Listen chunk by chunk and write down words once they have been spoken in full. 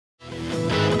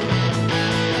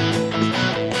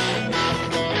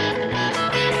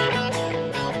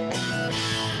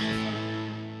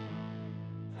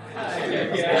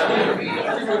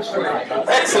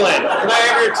Excellent. Can I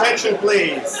have your attention,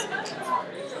 please?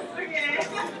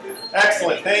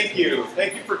 Excellent. Thank you.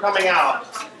 Thank you for coming out.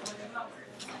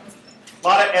 A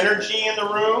lot of energy in the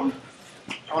room.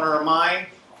 I want to remind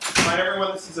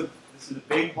everyone this is a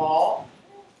big hall.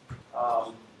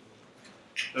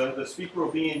 The speaker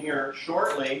will be in here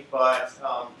shortly, but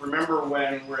remember,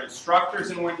 when we're instructors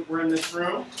and when we're in this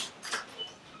room,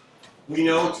 we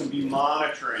know to be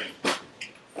monitoring.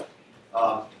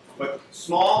 But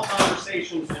small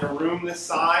conversations in a room this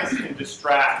size can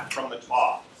distract from the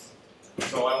talks.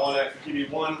 So I want to give you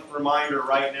one reminder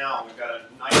right now. We've got a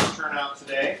nice turnout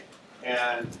today,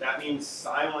 and that means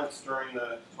silence during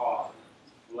the talk.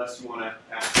 Unless you want to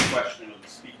ask a question of the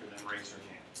speaker, then raise your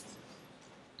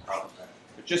hand.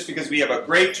 But just because we have a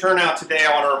great turnout today,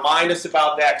 I want to remind us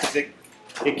about that because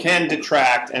it can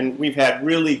detract, and we've had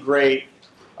really great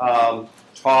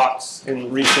talks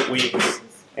in recent weeks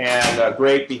and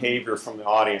great behavior from the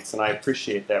audience, and I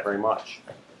appreciate that very much.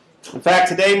 In fact,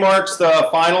 today marks the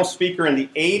final speaker in the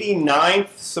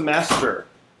 89th semester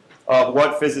of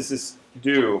What Physicists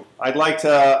Do. I'd like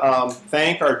to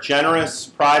thank our generous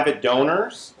private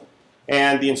donors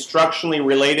and the instructionally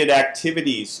related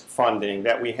activities funding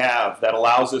that we have that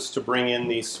allows us to bring in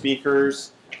these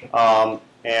speakers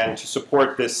and to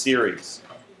support this series.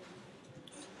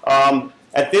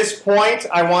 At this point,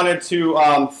 I wanted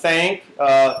to thank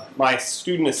my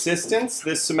student assistants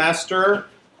this semester.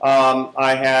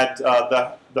 I had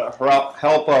the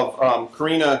help of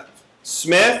Karina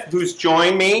Smith, who's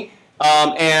joined me,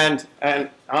 and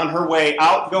on her way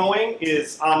outgoing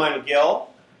is Aman Gill.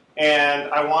 And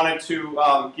I wanted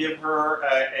to give her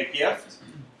a gift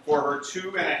for her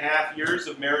 2.5 years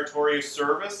of meritorious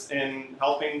service in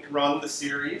helping run the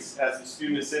series as a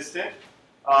student assistant.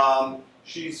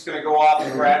 She's going to go off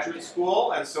to graduate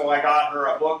school, and so I got her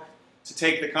a book to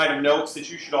take the kind of notes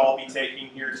that you should all be taking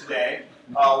here today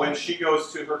when she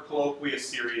goes to her colloquia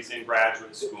series in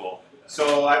graduate school.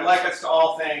 So I'd like us to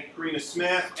all thank Karina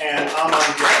Smith and Aman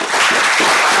Gill.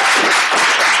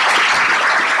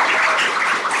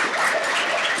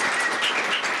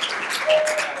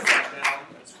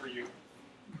 That's for you.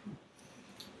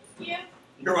 Yeah.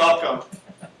 You're welcome.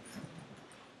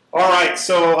 All right,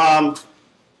 so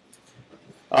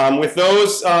with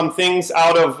those things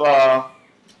out of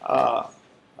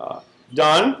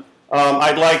done,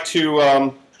 I'd like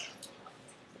to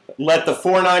let the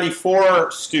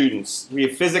 494 students, we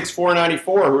have Physics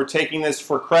 494 who are taking this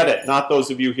for credit, not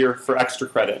those of you here for extra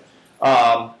credit,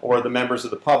 or the members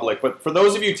of the public. But for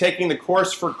those of you taking the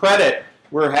course for credit,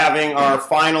 we're having our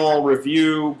final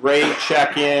review, grade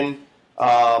check-in,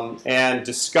 and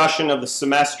discussion of the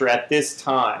semester at this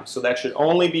time. So that should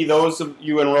only be those of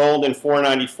you enrolled in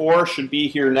 494 should be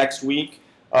here next week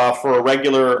for a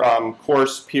regular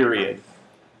course period.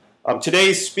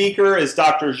 Today's speaker is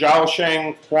Dr.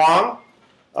 Xiaosheng Huang.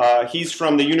 He's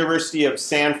from the University of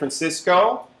San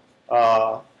Francisco.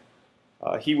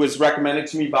 He was recommended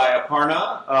to me by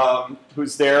Aparna,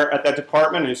 who's there at that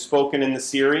department, who's spoken in the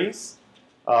series.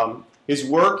 His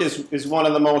work is one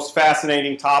of the most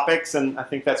fascinating topics, and I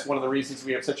think that's one of the reasons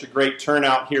we have such a great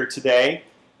turnout here today.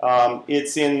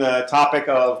 It's in the topic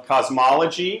of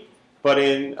cosmology, but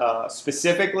in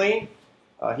specifically,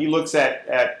 he looks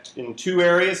at in 2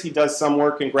 areas. He does some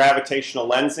work in gravitational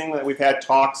lensing that we've had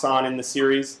talks on in the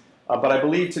series, but I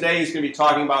believe today he's going to be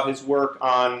talking about his work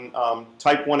on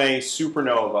type 1a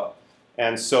supernova.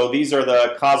 And so these are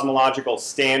the cosmological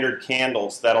standard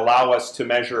candles that allow us to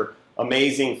measure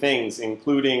amazing things,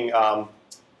 including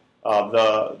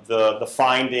the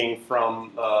finding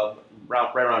from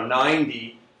right around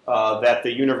 90 that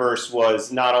the universe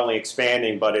was not only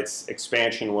expanding, but its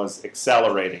expansion was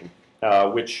accelerating,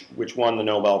 which won the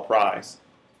Nobel Prize.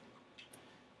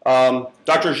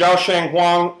 Dr. Xiaosheng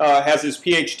Huang has his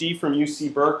PhD from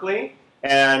UC Berkeley,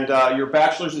 and your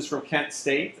bachelor's is from Kent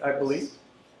State, I believe.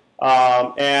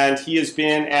 And he has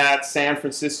been at San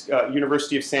Francisco,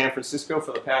 University of San Francisco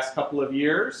for the past couple of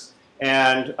years.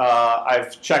 And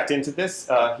I've checked into this.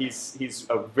 He's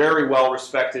a very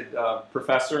well-respected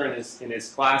professor in his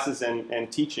classes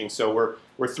and teaching. So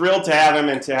we're thrilled to have him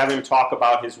and to have him talk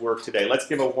about his work today. Let's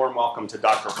give a warm welcome to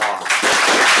Dr. Huang.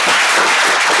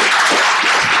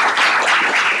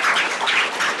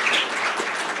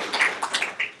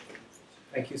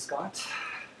 Thank you, Scott.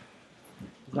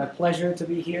 It's my pleasure to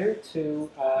be here to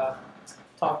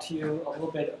talk to you a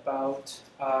little bit about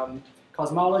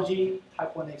cosmology,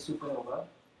 type 1a supernova.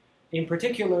 In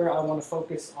particular, I want to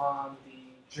focus on the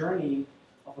journey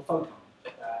of a photon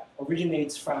that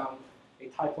originates from a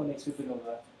type 1a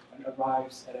supernova and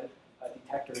arrives at a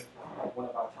detector at one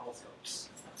of our telescopes.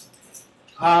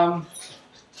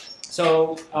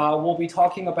 So we'll be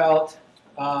talking about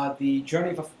the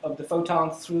journey of the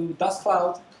photon through dust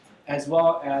clouds, as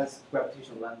well as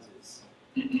gravitational lenses.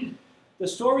 The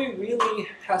story really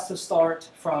has to start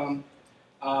from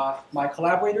my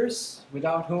collaborators,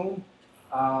 without whom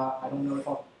I don't know if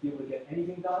I'll be able to get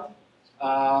anything done.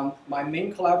 My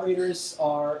main collaborators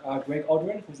are Greg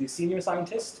Aldrin, who's the senior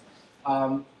scientist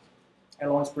at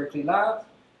Lawrence Berkeley Lab.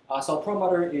 Saul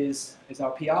Perlmutter is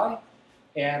our PI.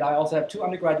 And I also have two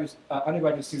undergraduate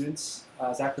students,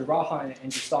 Zachary Raha and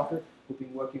Andrew Stalker, who've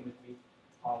been working with me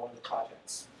on one of the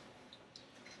projects.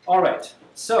 All right,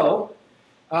 so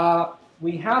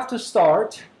we have to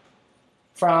start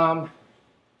from,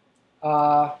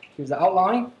 here's the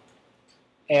outline.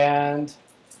 And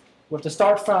we have to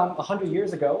start from 100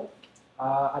 years ago.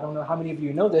 I don't know how many of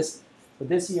you know this, but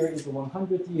this year is the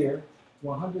 100th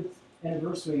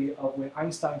anniversary of when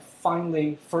Einstein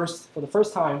finally, for the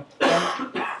first time,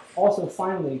 and also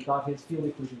finally got his field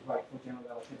equation right for general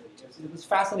relativity. It was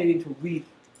fascinating to read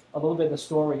a little bit of the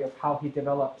story of how he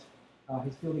developed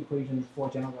his field equations for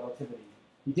general relativity.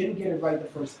 He didn't get it right the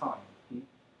first time. He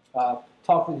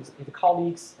talked with his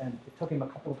colleagues, and it took him a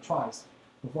couple of tries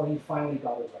before he finally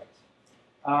got it right.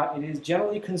 It is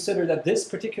generally considered that this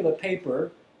particular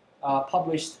paper,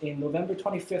 published in November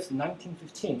 25th,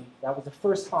 1915, that was the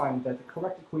first time that the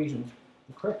correct field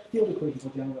equation for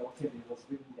general relativity was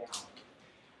written down.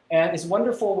 And it's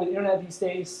wonderful with the internet these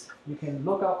days. You can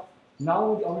look up not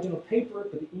only the original paper,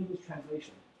 but the English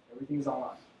translation. Everything is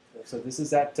online. So this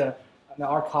is at an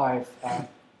archive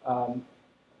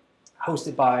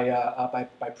hosted by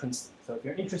Princeton. So if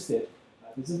you're interested,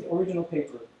 this is the original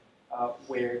paper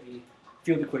where the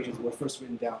field equations were first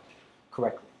written down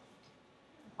correctly.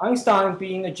 Einstein,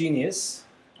 being a genius,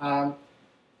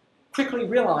 quickly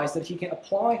realized that he can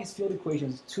apply his field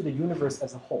equations to the universe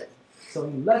as a whole. So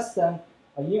in less than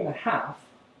a year and a half,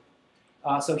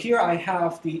 so here I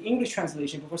have the English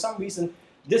translation, but for some reason,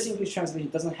 this English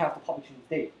translation doesn't have the publishing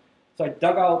date. So I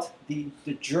dug out the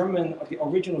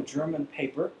original German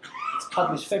paper. It's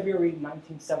published February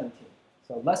 1917.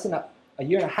 So less than a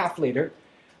year and a half later,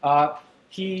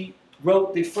 he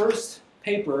wrote the first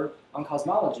paper on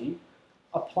cosmology,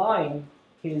 applying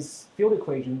his field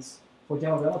equations for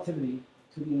general relativity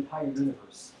to the entire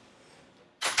universe.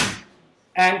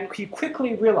 And he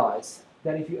quickly realized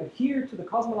that if you adhere to the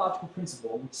cosmological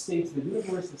principle, which states the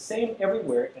universe is the same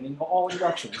everywhere and in all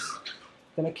directions,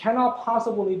 then it cannot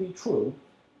possibly be true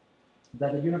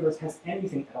that the universe has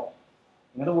anything at all.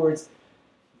 In other words,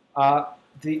 for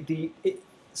the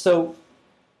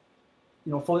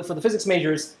physics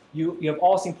majors, you have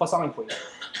all seen Poisson equation.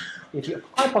 If you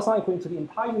apply Poisson equation to the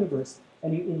entire universe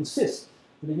and you insist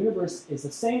that the universe is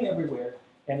the same everywhere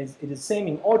and it is the same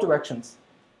in all directions,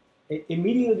 it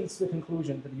immediately leads to the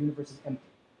conclusion that the universe is empty.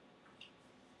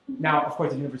 Now, of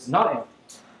course, the universe is not empty.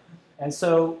 And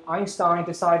so Einstein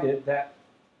decided that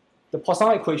the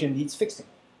Poisson equation needs fixing.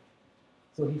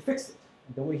 So he fixed it.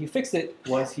 And the way he fixed it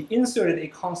was he inserted a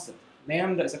constant.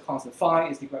 Lambda is a constant. Phi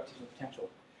is the gravitational potential.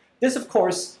 This, of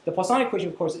course, the Poisson equation,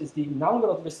 of course, is the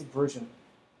non-relativistic version,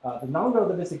 the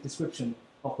non-relativistic description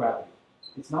of gravity.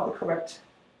 It's not the correct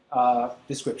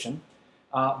description,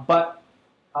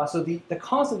 so the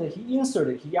constant that he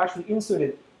actually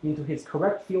inserted into his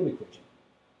correct field equation.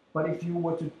 But if you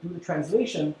were to do the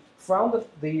translation from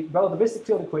the relativistic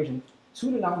field equation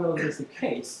to the non-relativistic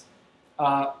case,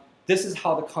 this is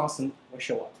how the constant will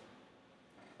show up.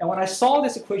 And when I saw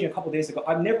this equation a couple of days ago,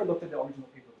 I've never looked at the original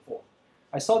paper before.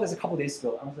 I saw this a couple of days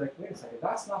ago. I was like, wait a second,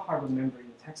 that's not how I remember in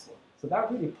the textbook. So that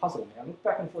really puzzled me. I looked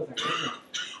back and forth and I said,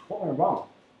 what went wrong?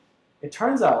 It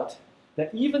turns out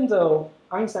that even though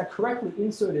Einstein correctly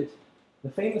inserted the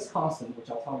famous constant, which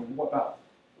I'll tell you more about,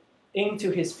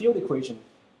 into his field equation,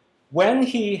 when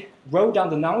he wrote down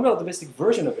the non-relativistic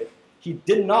version of it, he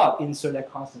did not insert that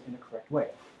constant in the correct way.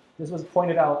 This was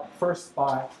pointed out first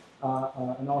by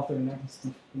an author in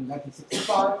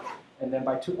 1965, and then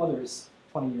by two others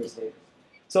 20 years later.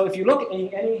 So if you look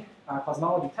in any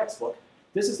cosmology textbook,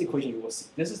 this is the equation you will see.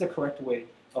 This is the correct way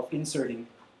of inserting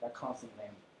that constant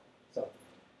lambda. So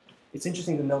it's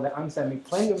interesting to know that Einstein made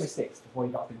plenty of mistakes before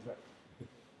he got things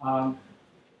right.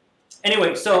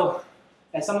 Anyway, so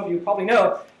as some of you probably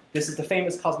know, this is the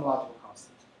famous cosmological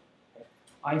constant. Okay?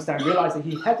 Einstein realized that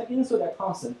he had to insert that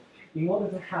constant in order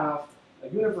to have a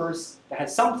universe that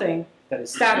has something that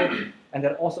is static and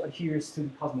that also adheres to the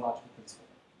cosmological principle.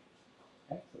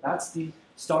 Okay? So that's the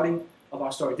starting of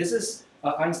our story. This is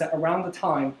Einstein around the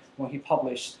time when he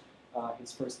published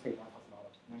his first paper on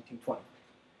cosmology, 1920.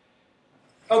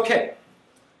 Okay.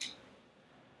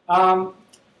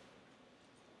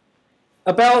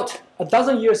 About a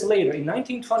dozen years later, in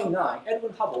 1929,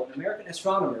 Edwin Hubble, an American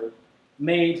astronomer,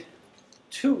 made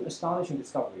two astonishing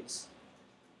discoveries.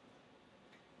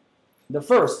 The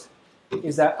first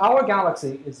is that our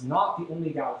galaxy is not the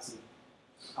only galaxy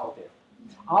out there.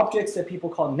 Objects that people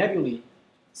call nebulae,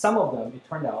 some of them, it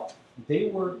turned out, they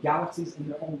were galaxies in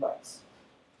their own rights.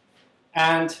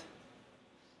 And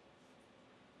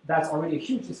that's already a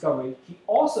huge discovery. He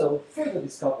also further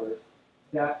discovered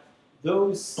that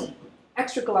those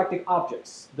extragalactic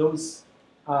objects, those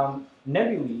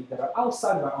nebulae that are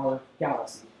outside of our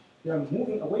galaxy, they are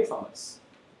moving away from us.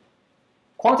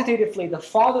 Quantitatively, the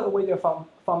farther away they're from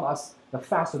us, the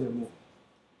faster they're moving.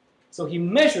 So he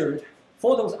measured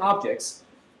for those objects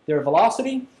their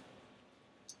velocity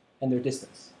and their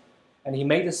distance. And he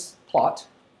made this plot.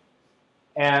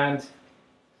 And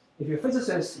if you're a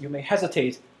physicist, you may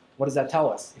hesitate. What does that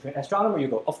tell us? If you're an astronomer, you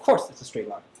go, of course it's a straight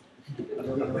line.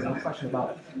 There was no question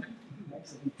about it. Okay,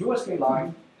 so he drew a straight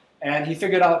line, and he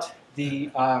figured out the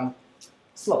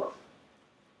slope.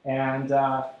 And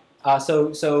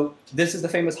so this is the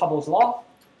famous Hubble's law,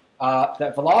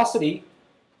 that velocity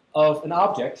of an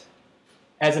object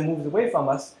as it moves away from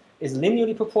us is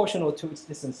linearly proportional to its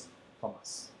distance from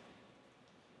us.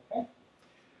 Okay?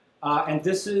 And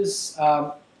this is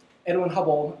Edwin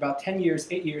Hubble about 8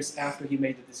 years after he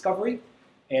made the discovery.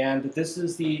 And this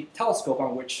is the telescope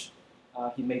on which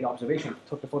he made the observation,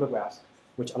 took the photographs,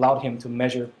 which allowed him to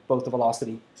measure both the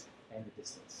velocity and the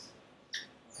distance.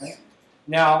 Okay?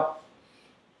 Now,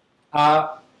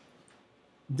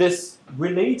 this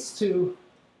relates to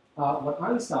what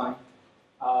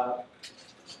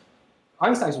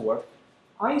Einstein's work.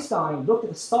 Einstein looked at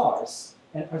the stars,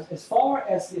 and as far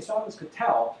as the astronomers could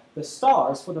tell, the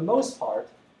stars, for the most part,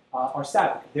 are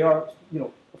static. They are,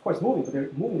 of course, moving, but they're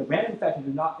moving in a random fashion.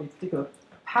 There's not a particular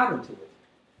pattern to it.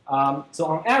 So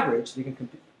on average, they can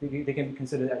be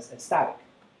considered as static.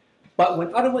 But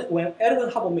when Edwin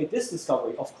Hubble made this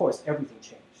discovery, of course, everything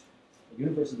changed. The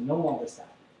universe is no longer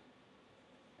static.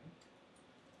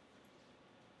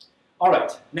 All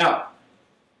right, now,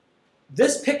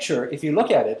 this picture, if you look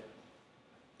at it,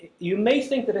 you may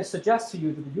think that it suggests to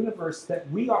you that the universe, that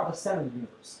we are the center of the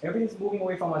universe. Everything's moving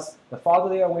away from us. The farther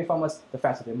they are away from us, the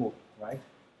faster they're moving, right?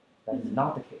 That is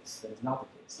not the case. That is not the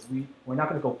case. We're not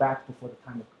going to go back before the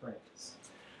time of Copernicus.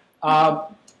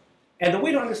 And the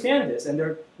way to understand this, and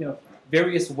there are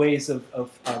various ways of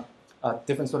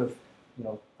different sort of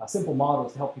simple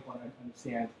models to help people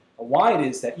understand why it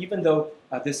is that even though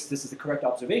this is the correct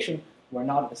observation, we're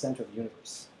not at the center of the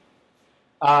universe.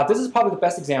 This is probably the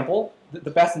best example, the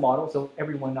best model, so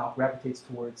everyone now gravitates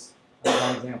towards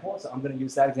one example. So I'm going to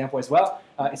use that example as well.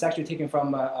 It's actually taken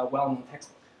from a well-known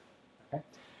textbook. Okay?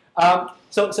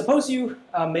 So suppose you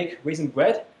make raisin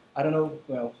bread. I don't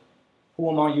know who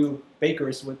among you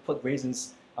bakers would put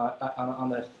raisins on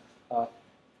the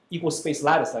equal space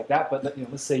lattice like that, but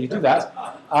let's say you do that.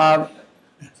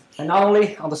 And not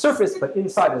only on the surface, but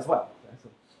inside as well. Okay? So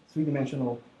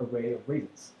three-dimensional array of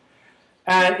raisins.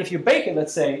 And if you bake it,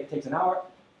 let's say it takes an hour.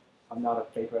 I'm not a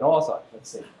baker at all, so let's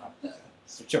say,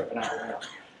 sure, an hour.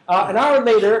 An hour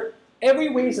later,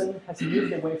 every raisin has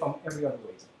moved away from every other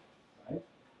raisin. Right?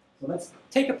 So let's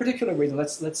take a particular raisin.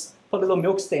 Let's put a little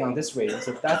milk stain on this raisin.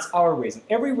 So that's our raisin.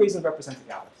 Every raisin represents a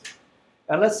galaxy.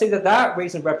 And let's say that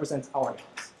raisin represents our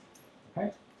galaxy.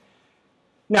 Okay?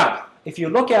 Now, if you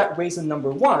look at raisin number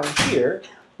 1 here,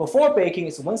 before baking,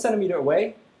 it's 1 centimeter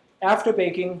away. After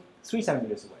baking, 3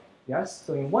 centimeters away. Yes?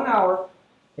 So in 1 hour,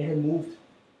 it had moved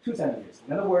 2 centimeters.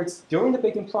 In other words, during the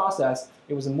baking process,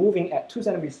 it was moving at 2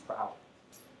 centimeters per hour.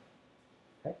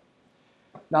 Okay?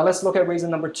 Now let's look at raisin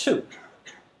number 2.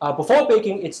 Before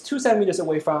baking, it's 2 centimeters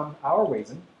away from our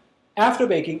raisin. After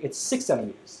baking, it's 6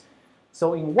 centimeters.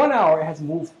 So in 1 hour, it has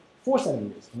moved 4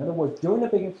 centimeters. In other words, during the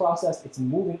baking process, it's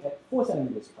moving at 4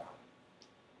 centimeters per hour.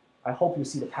 I hope you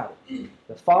see the pattern.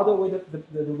 The farther away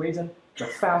the raisin, the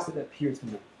faster it appears to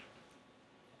move.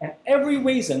 And every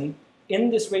raisin in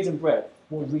this raisin bread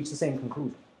will reach the same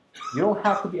conclusion. You don't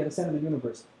have to be at the center of the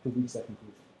universe to reach that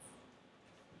conclusion.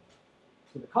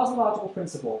 So the cosmological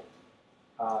principle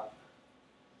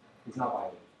is not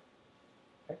violated.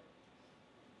 Okay?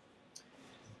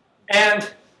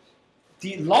 And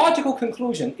the logical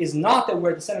conclusion is not that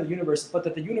we're at the center of the universe, but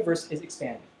that the universe is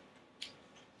expanding.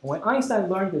 When Einstein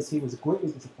learned this, he was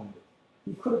greatly disappointed.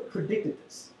 He could have predicted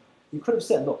this. He could have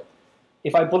said, look,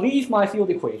 if I believe my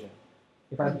field equation,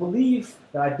 if I believe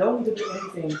that I don't need to do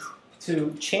anything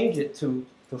to change it, to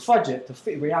fudge it, to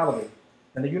fit reality,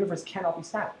 then the universe cannot be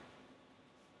static.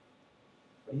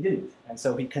 But he didn't, and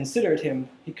so he considered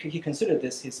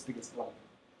this his biggest blunder.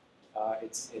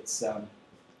 It's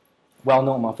well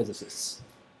known among physicists.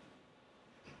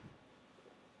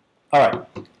 All right.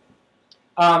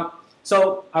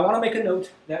 So I want to make a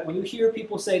note that when you hear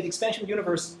people say the expansion of the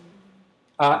universe,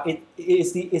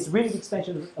 it's really the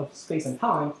expansion of space and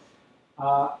time.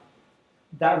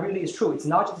 That really is true. It's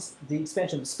not just the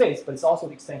expansion of space, but it's also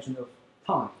the expansion of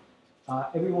time.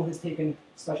 Everyone who's taken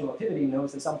special relativity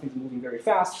knows that something's moving very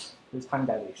fast. There's time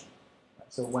dilation.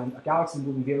 Right? So when a galaxy is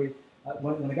moving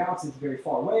when a galaxy is very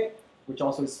far away, which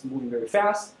also is moving very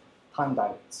fast, time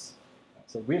dilates. Right?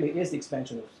 So it really is the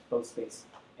expansion of both space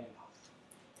and time.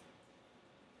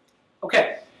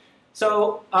 Okay.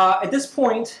 So at this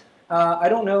point, I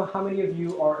don't know how many of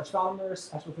you are astronomers,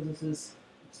 astrophysicists,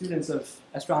 students of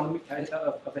astronomy.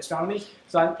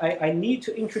 So I need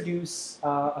to introduce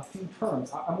a few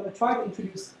terms. I'm going to try to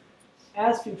introduce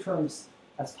as few terms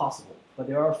as possible, but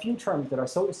there are a few terms that are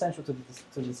so essential to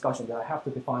the discussion that I have to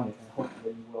define it, and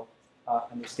hopefully you will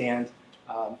understand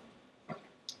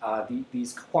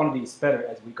these quantities better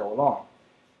as we go along.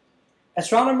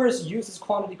 Astronomers use this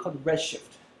quantity called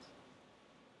redshift,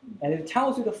 and it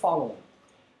tells you the following.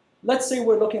 Let's say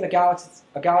we're looking at a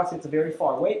galaxy that's very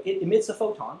far away. It emits a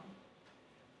photon.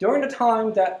 During the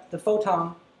time that the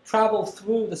photon travels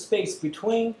through the space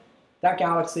between that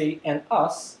galaxy and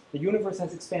us, the universe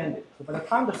has expanded. So by the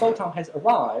time the photon has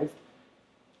arrived,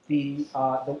 the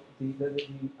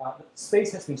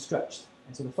space has been stretched,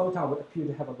 and so the photon would appear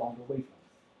to have a longer wavelength.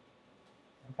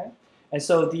 Okay? And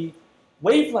so the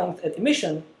wavelength at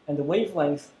emission and the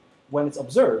wavelength when it's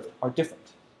observed are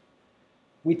different.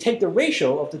 We take the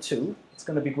ratio of the two. It's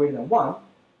going to be greater than 1.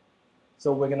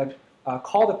 So we're going to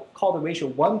call the ratio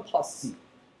 1 plus z.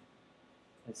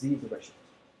 And z is the ratio.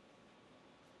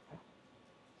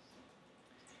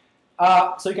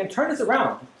 So you can turn this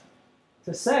around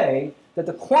to say that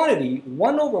the quantity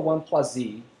 1 over 1 plus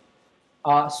z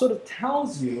sort of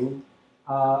tells you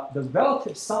the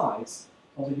relative size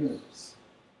of the universe.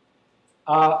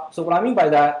 So what I mean by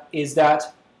that is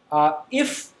that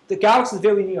if the galaxy is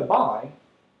very nearby,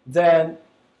 then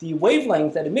the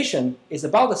wavelength at emission is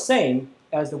about the same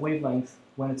as the wavelength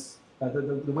when it's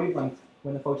the wavelength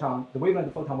when the wavelength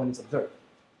of the photon when it's observed,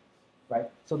 right?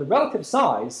 So the relative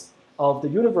size of the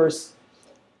universe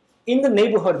in the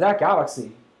neighborhood of that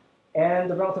galaxy and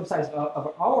the relative size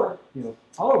of our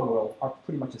world are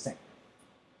pretty much the same.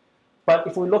 But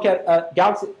if we look at a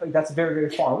galaxy that's very,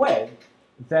 very far away,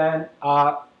 then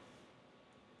what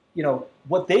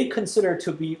they consider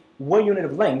to be 1 unit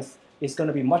of length is going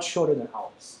to be much shorter than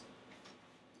ours.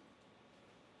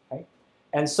 Okay?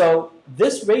 And so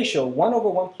this ratio, 1 over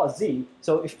 1 plus z,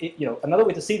 so if another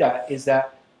way to see that is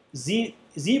that z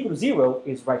equal to 0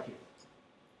 is right here.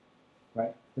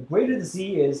 Right? The greater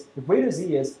z is, the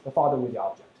farther away the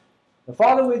object. The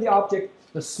farther away the object,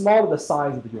 the smaller the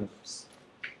size of the universe.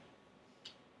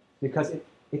 Because it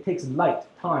takes light,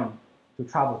 time, to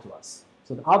travel to us.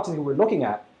 So the object that we're looking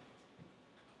at,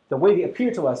 the way they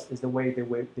appear to us is the way they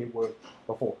were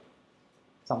before,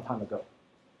 some time ago.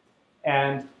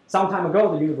 And some time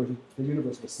ago, the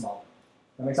universe was smaller.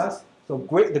 That make sense? So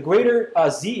the greater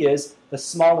z is, the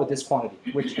smaller this quantity,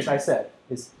 which, as I said,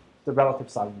 is the relative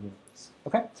size of the universe.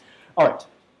 Okay? All right.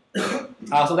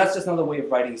 So that's just another way of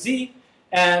writing z.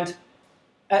 And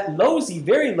at low z,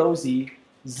 very low z,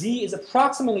 z is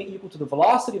approximately equal to the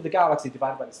velocity of the galaxy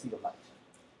divided by the speed of light.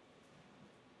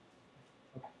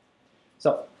 Okay.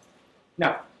 So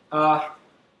now,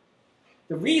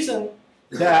 the reason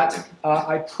that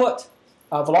I put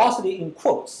velocity in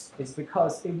quotes is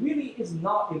because it really is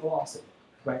not a velocity,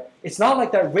 right? It's not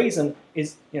like that raisin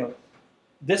is,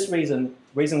 this raisin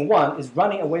 1, is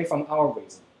running away from our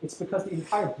raisin. It's because the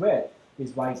entire bread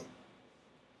is rising.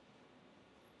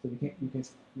 So you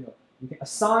can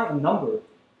assign a number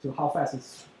to how fast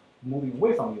it's moving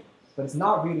away from you, but it's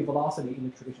not really velocity in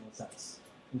the traditional sense,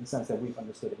 in the sense that we've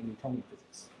understood it in Newtonian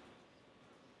physics.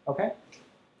 Okay?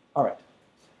 All right.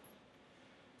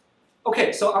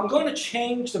 Okay, so I'm going to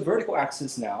change the vertical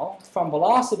axis now from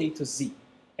velocity to z.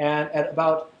 And at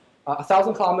about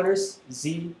 1,000 kilometers,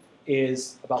 z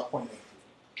is about 0.8.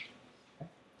 Okay?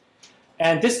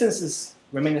 And distances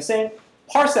remain the same.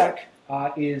 Parsec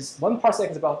is, 1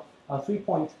 parsec is about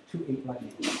 3.28 light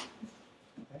years. Okay?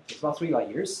 It's about 3 light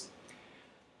years.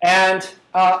 And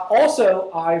also,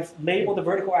 I've labeled the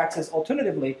vertical axis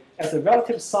alternatively as the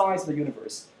relative size of the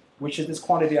universe, which is this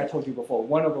quantity I told you before,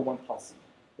 1 over 1 plus z.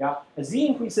 Yeah? As z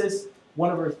increases,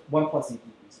 1 over 1 plus z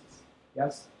decreases.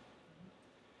 Yes?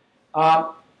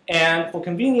 And for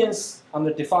convenience, I'm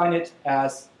going to define it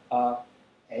as a.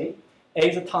 A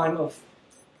is a time of,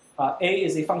 a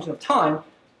is a function of time,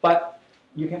 but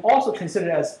you can also consider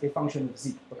it as a function of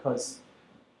z, because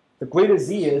the greater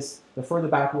z is, the further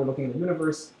back we're looking at the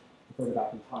universe, the further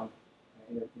back in time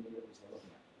in the universe we're looking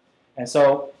And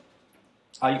so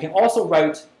you can also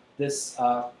write this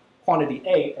quantity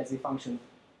A as a function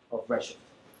of redshift.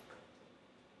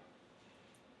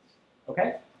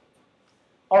 Okay?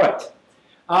 All right.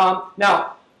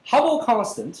 Now, Hubble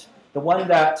constant, the one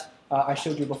that I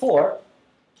showed you before,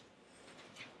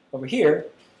 over here,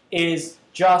 is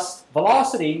just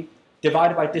velocity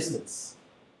divided by distance.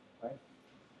 Right?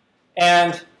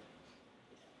 And,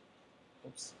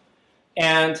 oops,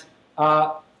 and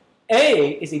A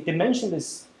is a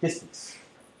dimensionless distance.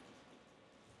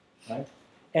 Right?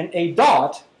 And A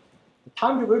dot, the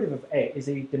time derivative of A, is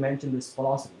a dimensionless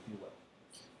velocity, if you will.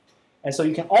 And so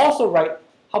you can also write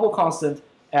Hubble constant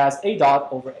as A dot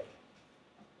over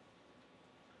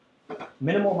A.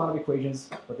 Minimal amount of equations,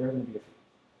 but there are going to be a few.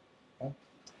 Okay?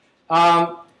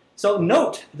 So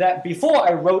note that before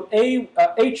I wrote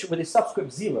H with a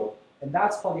subscript 0, and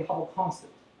that's called the Hubble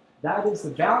constant. That is the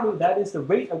value, that is the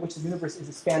rate at which the universe is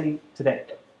expanding today.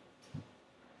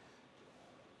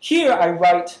 Here I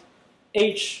write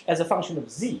H as a function of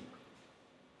Z,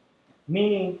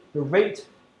 meaning the rate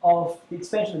of the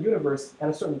expansion of the universe at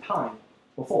a certain time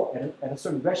before, at a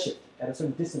certain redshift, at a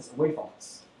certain distance away from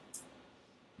us.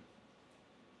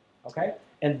 Okay?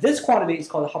 And this quantity is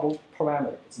called a Hubble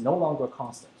parameter. It's no longer a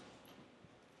constant.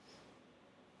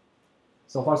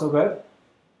 So far, so good?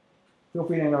 Feel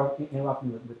free to interrupt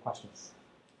me with questions.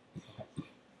 Okay.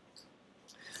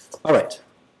 All right.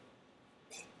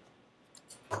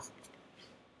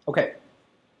 Okay.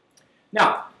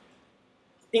 Now,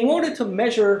 in order to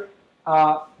measure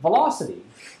velocity,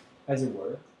 as it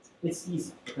were, it's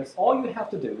easy, because all you have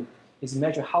to do is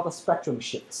measure how the spectrum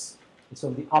shifts. It's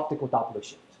sort of the optical Doppler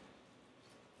shift.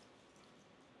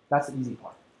 That's the easy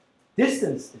part.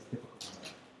 Distance is difficult.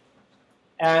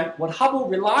 And what Hubble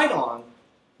relied on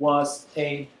was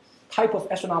a type of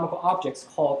astronomical objects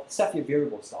called Cepheid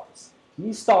variable stars.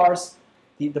 These stars,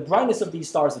 the brightness of these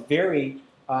stars vary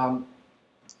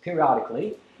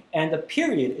periodically, and the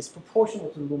period is proportional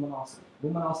to the luminosity.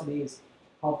 Luminosity is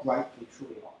how bright they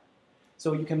truly are.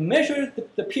 So you can measure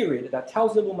the period that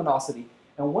tells the luminosity,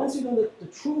 and once you know the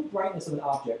true brightness of an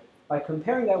object, by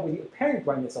comparing that with the apparent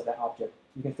brightness of that object,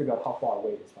 you can figure out how far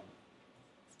away it is from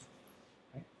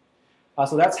you. Okay?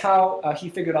 So that's how he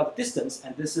figured out the distance,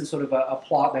 and this is sort of a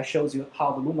plot that shows you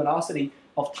how the luminosity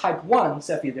of type 1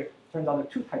 Cepheid, there turns out there are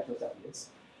two types of Cepheids.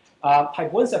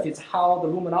 Type 1 Cepheid is how the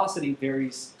luminosity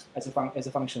varies as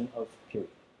a function of period.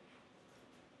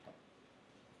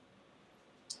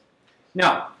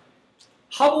 Now,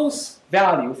 Hubble's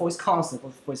value for his constant,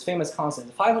 for his famous constant,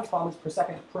 is 500 kilometers per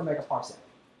second per megaparsec.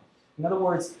 In other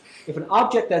words, if an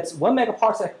object that's 1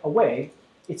 megaparsec away,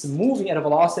 it's moving at a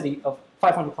velocity of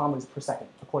 500 kilometers per second,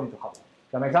 according to Hubble. Does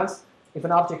that make sense? If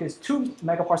an object is 2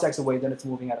 megaparsecs away, then it's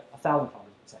moving at 1,000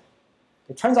 kilometers per second.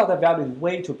 It turns out that value is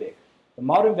way too big. The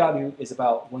modern value is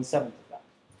about 1/7 of that.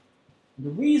 And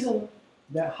the reason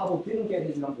that Hubble didn't get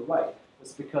his number right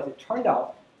was because it turned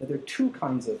out that there are two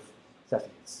kinds of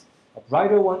Cepheids, a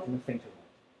brighter one and a fainter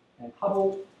one. And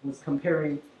Hubble was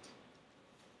comparing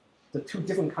the two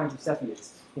different kinds of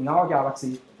Cepheids in our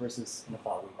galaxy versus in a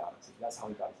faraway galaxy. That's how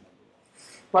he got his number.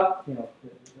 But you know,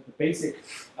 the basic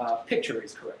picture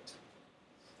is correct.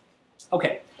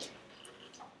 Okay,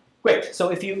 great. So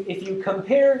if you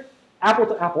compare apple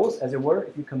to apples, as it were,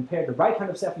 if you compare the right kind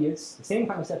of Cepheids, the same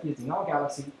kind of Cepheids in our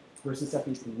galaxy versus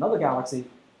Cepheids in another galaxy,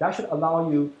 that should allow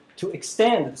you to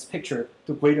extend this picture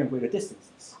to greater and greater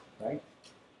distances, right?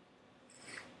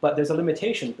 But there's a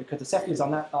limitation because the Cepheids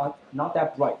are not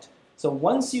that bright. So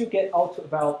once you get out to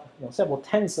about several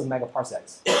tenths of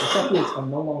megaparsecs, the Cepheids are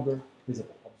no longer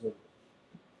visible, observable.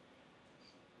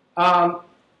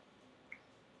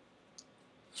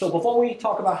 So before we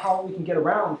talk about how we can get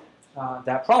around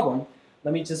that problem,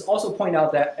 let me just also point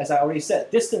out that, as I already said,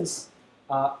 distance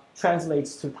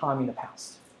translates to time in the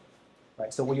past.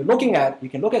 Right? So when you're looking at, you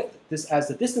can look at this as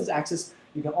the distance axis.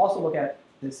 You can also look at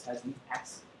this as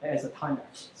the time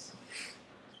axis.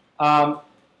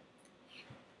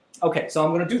 Okay, so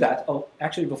I'm going to do that. Oh,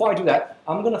 actually, before I do that,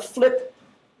 I'm going to flip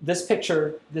this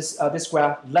picture, this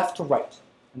graph, left to right.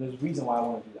 And there's a reason why I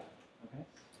want to do that. Okay?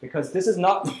 Because this is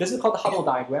called the Hubble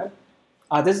diagram.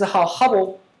 This is how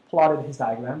Hubble plotted his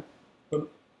diagram. But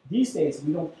these days,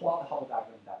 we don't plot the Hubble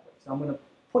diagram that way. So I'm going to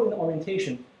put an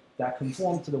orientation that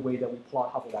conforms to the way that we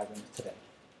plot Hubble diagrams today.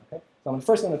 Okay? So I'm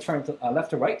first going to turn to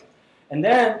left to right. And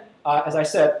then, as I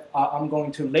said, I'm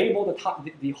going to label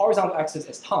the horizontal axis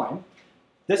as time.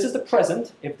 This is the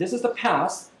present. If this is the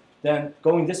past, then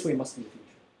going this way must be the future.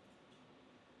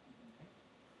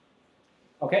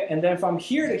 Okay, and then from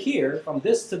here to here, from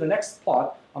this to the next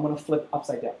plot, I'm going to flip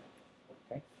upside down.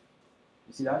 Okay,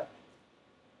 you see that?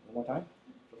 One more time.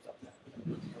 Flip upside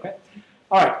down. Okay?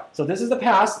 All right, so this is the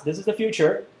past, this is the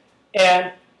future,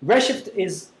 and redshift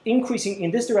is increasing in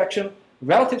this direction,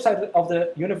 relative size of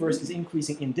the universe is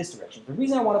increasing in this direction. The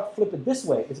reason I want to flip it this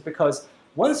way is because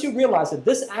once you realize that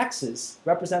this axis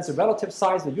represents the relative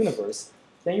size of the universe,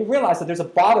 then you realize that there's a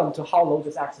bottom to how low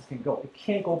this axis can go. It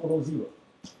can't go below 0.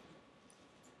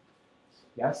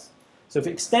 Yes? So if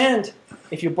you extend,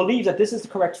 if you believe that this is the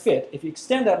correct fit, if you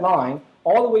extend that line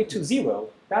all the way to 0,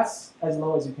 that's as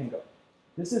low as you can go.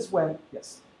 This is when,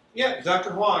 yes? Yeah,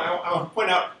 Dr. Huang, I want to point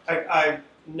out, I've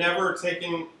never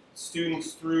taken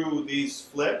students through these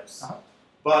flips,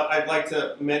 but I'd like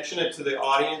to mention it to the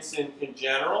audience in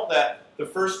general, that the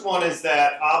first one is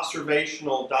that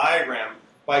observational diagram.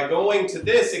 By going to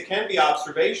this, it can be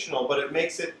observational, but it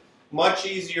makes it much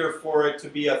easier for it to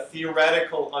be a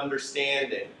theoretical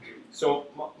understanding. So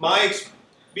my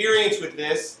experience with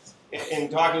this in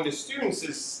talking to students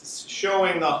is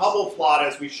showing the Hubble plot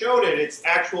as we showed it, it's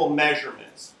actual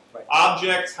measurements. Right.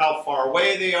 Objects, how far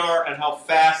away they are, and how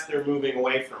fast they're moving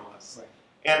away from us. Right.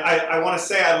 And I want to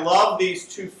say I love these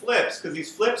two flips, because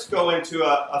these flips go into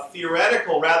a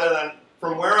theoretical rather than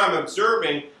from where I'm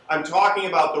observing, I'm talking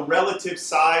about the relative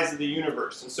size of the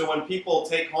universe. And so when people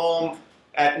take home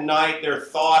at night their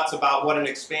thoughts about what an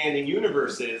expanding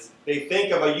universe is, they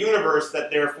think of a universe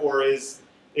that therefore is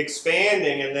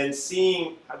expanding, and then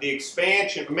seeing the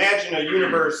expansion. Imagine a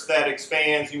universe that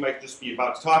expands. You might just be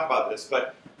about to talk about this,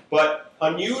 but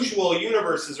unusual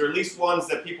universes, or at least ones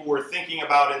that people were thinking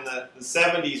about in the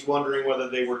 70s, wondering whether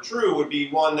they were true, would be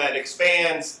one that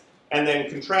expands and then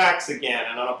contracts again.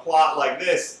 And on a plot like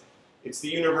this, it's the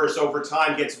universe over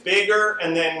time gets bigger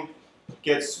and then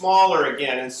gets smaller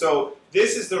again. And so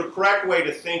this is the correct way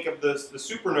to think of the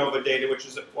supernova data, which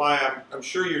is why I'm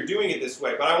sure you're doing it this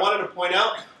way. But I wanted to point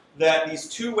out that these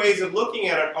two ways of looking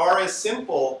at it are as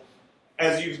simple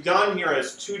as you've done here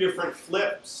as two different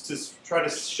flips to try to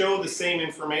show the same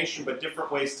information but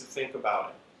different ways to think about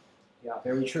it. Yeah,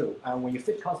 very true. When you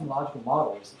fit cosmological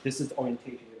models, this is the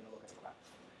orientation you're going to look at the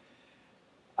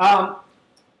graph.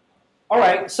 All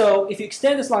right, so if you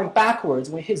extend this line backwards,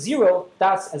 when you hit 0,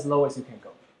 that's as low as you can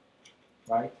go,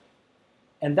 right?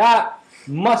 And that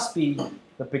must be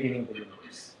the beginning of the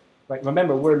universe, right?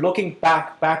 Remember, we're looking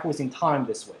backwards in time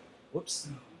this way. Whoops.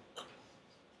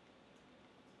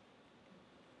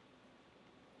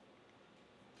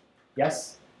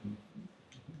 Yes?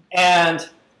 And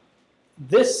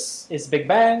this is Big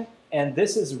Bang, and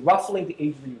this is roughly the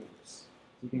age of the universe.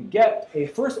 You can get a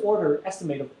first-order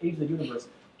estimate of the age of the universe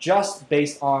just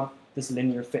based on this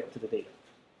linear fit to the data.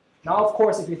 Now, of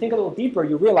course, if you think a little deeper,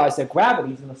 you realize that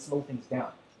gravity is going to slow things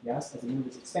down. Yes, as the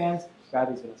universe expands,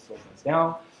 gravity is going to slow things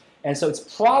down. And so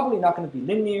it's probably not going to be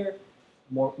linear.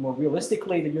 More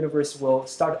realistically, the universe will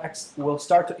start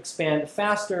to expand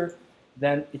faster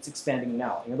than it's expanding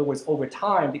now. In other words, over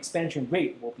time, the expansion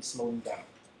rate will be slowing down.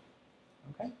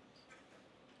 Okay?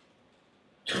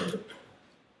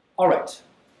 All right.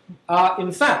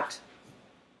 In fact,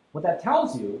 what that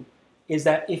tells you is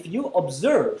that if you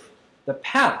observe the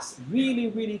past really,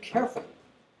 really carefully,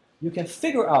 you can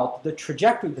figure out the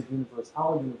trajectory of the universe,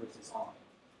 our universe is on.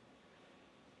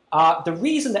 The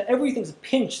reason that everything's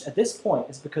pinched at this point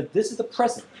is because this is the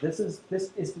present. This is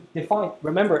defined.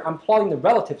 Remember, I'm plotting the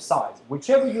relative size.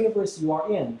 Whichever universe you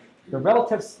are in, the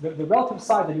relative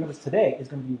size of the universe today is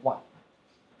going to be 1.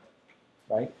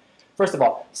 Right? First of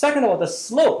all. Second of all, the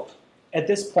slope at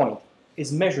this point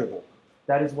is measurable.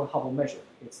 That is what Hubble measured.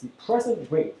 It's the present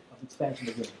rate of expansion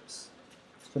of the universe.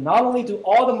 So not only do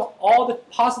all the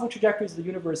possible trajectories of the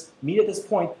universe meet at this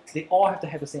point, they all have to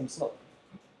have the same slope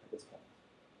at this point.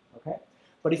 Okay?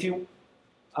 But if you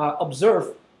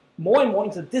observe more and more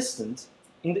into the distance,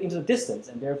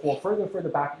 and therefore further and further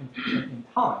back in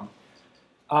time,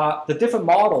 the different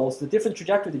models, the different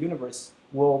trajectory of the universe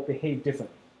will behave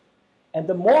differently. And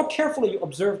the more carefully you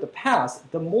observe the past,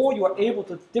 the more you are able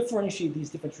to differentiate these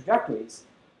different trajectories,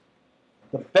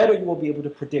 the better you will be able to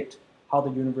predict how the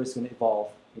universe is going to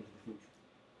evolve into the future.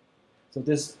 So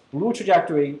this blue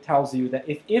trajectory tells you that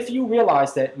if you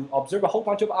realize that you observe a whole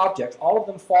bunch of objects, all of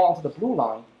them fall onto the blue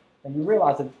line, then you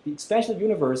realize that the expansion of the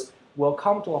universe will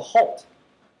come to a halt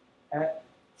at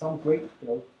some great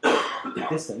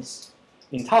distance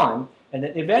in time, and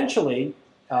then eventually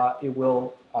it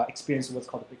will experience what's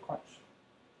called the Big Crunch.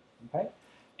 Okay?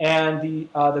 And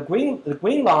the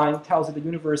green line tells you the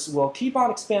universe will keep on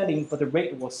expanding, but the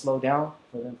rate will slow down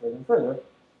further and further and further.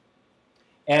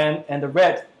 And the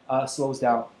red slows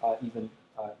down even.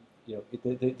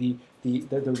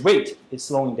 The rate is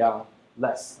slowing down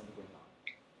less than the green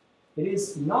line. It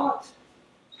is not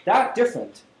that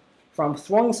different from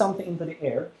throwing something into the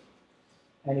air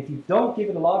And if you don't give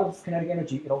it a lot of kinetic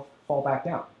energy, it'll fall back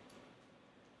down.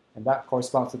 And that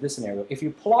corresponds to this scenario. If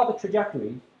you plot the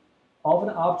trajectory of an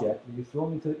object that you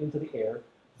throw into the air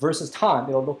versus time,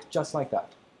 it'll look just like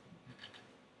that.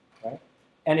 Right?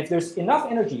 And if there's enough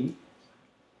energy,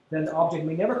 then the object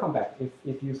may never come back.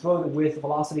 If you throw it with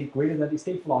velocity greater than the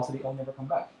escape velocity, it'll never come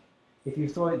back. If you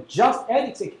throw it just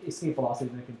at escape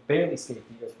velocity, then it can barely escape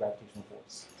the Earth's gravitational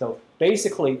force. So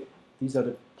basically, these are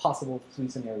the possible three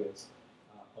scenarios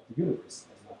of the universe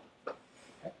as well.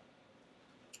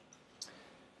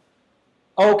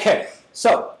 Okay,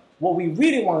 so what we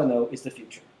really want to know is the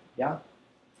future. Yeah,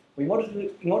 in order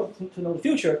to know the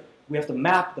future, we have to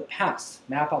map the past,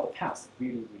 map out the past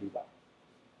really, really well.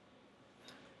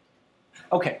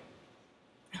 Okay,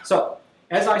 so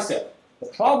as I said, the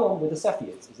problem with the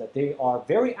Cepheids is that they are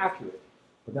very accurate,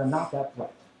 but they're not that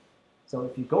bright. So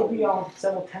if you go beyond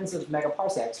several tens of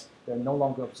megaparsecs, they're no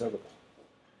longer observable.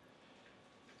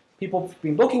 People have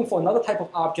been looking for another type of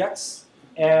objects,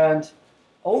 and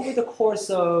over the course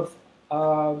of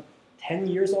 10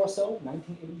 years or so,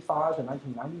 1985 to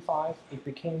 1995, it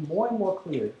became more and more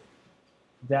clear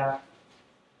that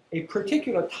a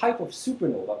particular type of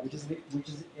supernova, which is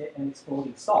an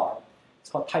exploding star, it's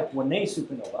called type 1a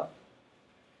supernova,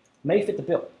 may fit the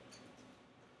bill.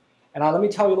 And now let me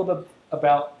tell you a little bit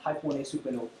about type 1a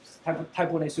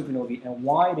supernovae and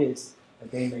why it is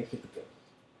that they may fit the bill.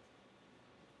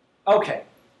 Okay,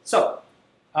 so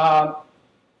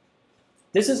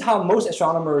this is how most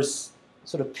astronomers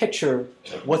sort of picture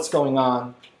what's going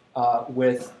on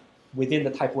within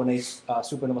the type 1a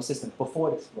supernova system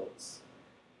before it explodes.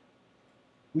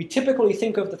 We typically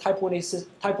think of the type 1a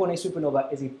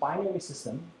supernova as a binary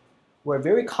system where a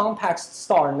very compact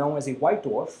star known as a white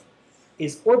dwarf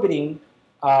is orbiting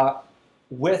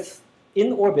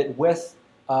in orbit with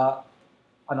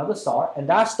another star, and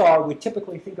that star, we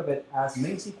typically think of it as a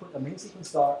main sequence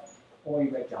star or a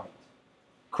red giant.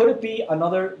 Could it be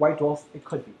another white dwarf? It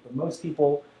could be, but most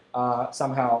people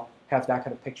somehow have that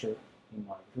kind of picture in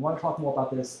mind. If you want to talk more about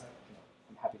this,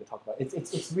 I'm happy to talk about it.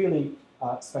 It's really a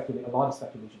lot of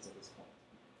speculations at this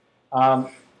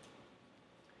point.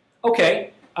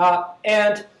 Okay,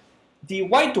 and the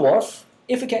white dwarf,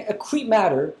 if it can accrete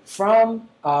matter from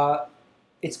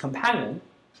its companion,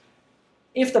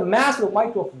 if the mass of the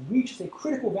white dwarf reaches a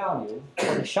critical value,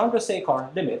 or the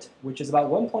Chandrasekhar limit, which is about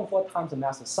 1.4 times the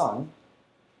mass of the Sun,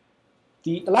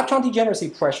 the electron degeneracy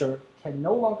pressure can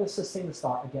no longer sustain the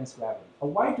star against gravity. A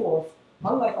white dwarf,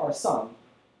 unlike our Sun,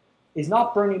 is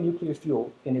not burning nuclear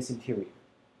fuel in its interior.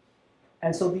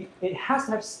 And so it has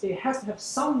to have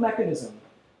some mechanism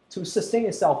to sustain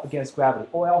itself against gravity,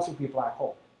 or else it would be a black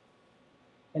hole.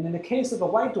 And in the case of a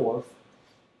white dwarf,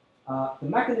 the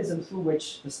mechanism through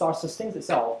which the star sustains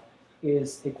itself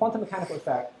is a quantum mechanical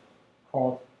effect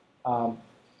called the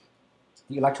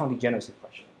electron degeneracy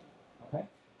pressure. Okay?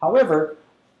 However,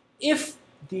 if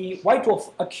the white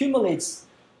dwarf accumulates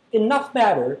enough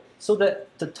matter so that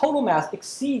the total mass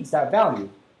exceeds that value,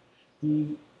 the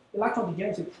electron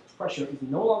degeneracy pressure is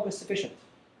no longer sufficient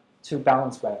to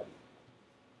balance gravity.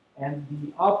 And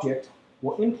the object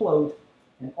will implode,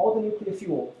 and all the nuclear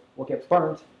fuel will get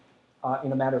burned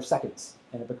in a matter of seconds,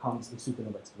 and it becomes a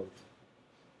supernova explosion.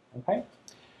 Okay?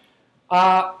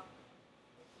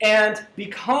 And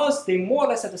because they more or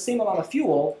less have the same amount of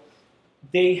fuel,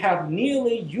 they have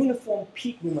nearly uniform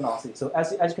peak luminosity. So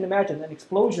as you can imagine, during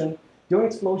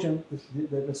explosion,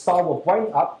 the star will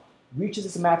brighten up, reaches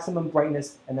its maximum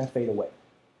brightness, and then fade away.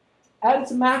 At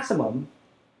its maximum,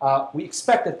 we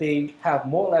expect that they have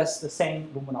more or less the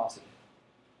same luminosity.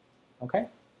 Okay?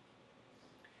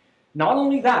 Not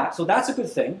only that, so that's a good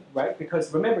thing, right?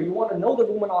 Because remember, you want to know the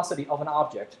luminosity of an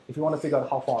object if you want to figure out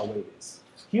how far away it is.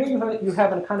 Here you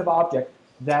have a kind of object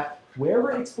that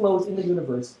wherever it explodes in the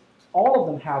universe, all of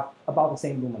them have about the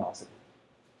same luminosity.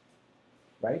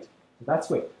 Right? So that's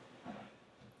great.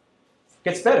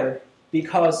 Gets better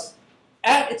because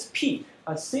at its peak,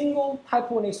 a single type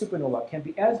 1a supernova can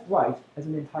be as bright as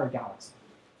an entire galaxy,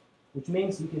 which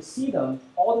means you can see them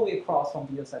all the way across from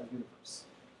the other side of the universe.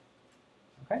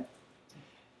 Okay?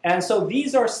 And so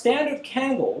these are standard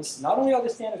candles. Not only are they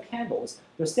standard candles,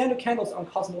 they're standard candles on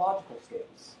cosmological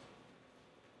scales.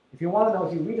 If you want to know,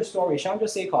 if you read the story,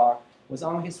 Chandrasekhar was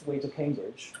on his way to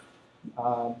Cambridge,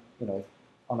 on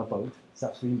a boat. It's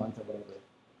up 3 months or whatever.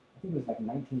 I think he was like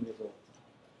 19 years old.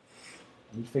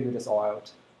 And he figured this all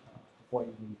out before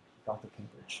he got to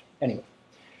Cambridge. Anyway,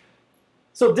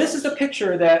 so this is the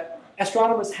picture that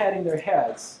astronomers had in their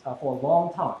heads for a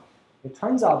long time. It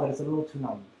turns out that it's a little too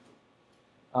naive.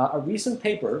 A recent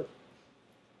paper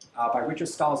by Richard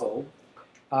Scalzo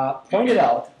pointed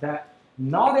out that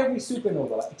not every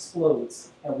supernova explodes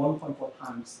at 1.4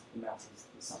 times the mass of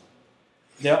the sun.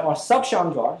 There are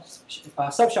subchandra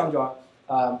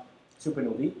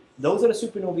supernovae. Those are the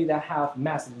supernovae that have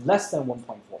mass less than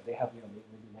 1.4. They have maybe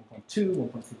 1.2,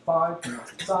 1.25 the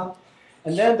mass of the sun.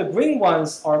 And then the green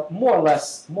ones are more or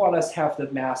less have the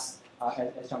mass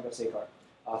as Chandrasekhar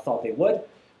thought they would.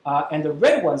 And the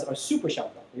red ones are super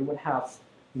Chandra. They would have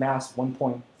mass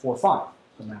 1.45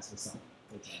 the mass of the sun,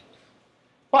 for example.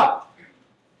 But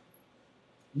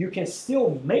you can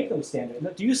still make them standard.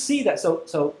 Now, do you see that?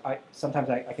 Sometimes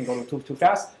I can go too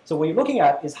fast. So what you're looking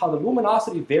at is how the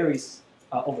luminosity varies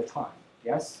over time.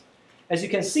 Yes? As you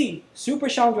can see, super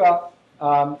Chandra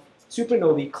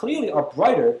supernovae clearly are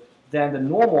brighter than the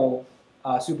normal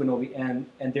supernovae,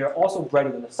 and they're also brighter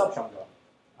than the subchandra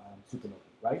supernovae,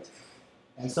 right?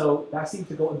 And so that seems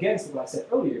to go against what I said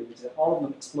earlier, which is that all of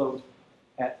them explode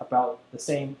at about the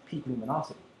same peak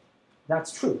luminosity.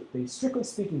 That's true. They, strictly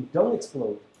speaking, don't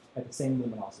explode at the same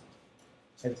luminosity,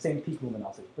 at the same peak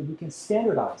luminosity. But you can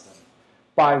standardize them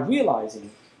by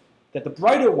realizing that the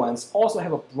brighter ones also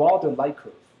have a broader light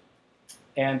curve,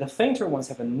 and the fainter ones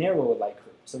have a narrower light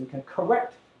curve. So you can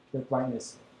correct their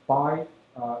brightness by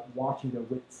watching their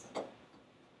width.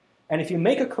 And if you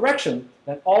make a correction,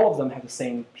 then all of them have the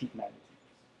same peak magnitude.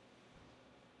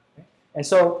 Okay? And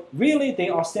so really they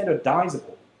are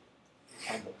standardizable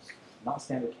candles, not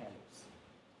standard candles.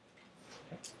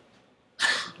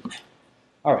 Okay?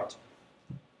 All right.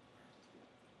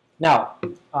 Now,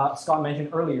 Scott mentioned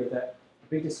earlier that a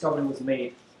big discovery was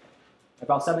made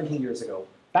about 17 years ago.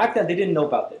 Back then they didn't know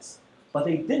about this, but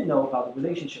they did know about the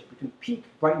relationship between peak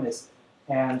brightness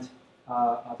and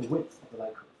the width of the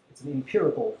light curve. It's an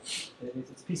empirical,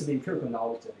 it's a piece of empirical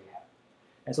knowledge that they had.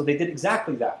 And so they did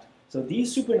exactly that. So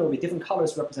these supernovae, different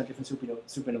colors represent different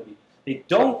supernovae. They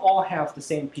don't all have the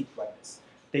same peak brightness.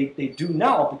 They do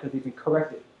now because they've been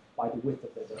corrected by the width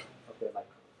of their light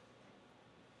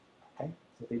curve. Okay?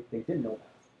 So they did know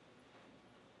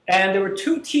that. And there were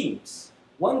two teams.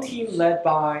 One team led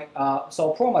by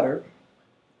Saul Perlmutter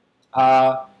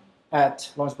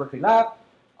at Lawrence Berkeley Lab.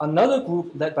 Another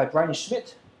group led by Brian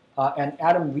Schmidt and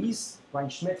Adam Rees. Brian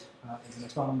Schmidt is an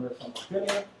astronomer from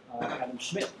Australia. Adam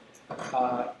Schmidt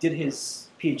did his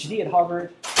PhD at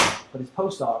Harvard, but his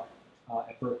postdoc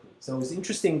at Berkeley. So it's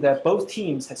interesting that both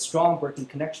teams had strong Berkeley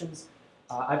connections.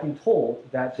 I've been told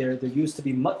that there used to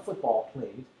be mud football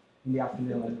played in the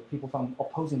afternoon, and people from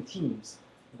opposing teams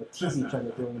would tease each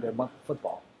other during their mud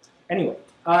football. Anyway,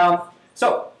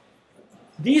 so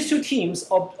these two teams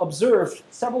observed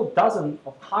several dozen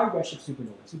of high redshift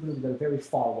supernovae that are very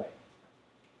far away.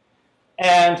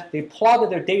 And they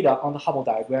plotted their data on the Hubble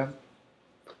diagram,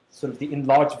 sort of the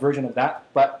enlarged version of that,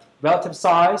 but relative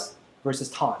size versus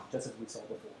time, just as we saw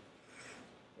before.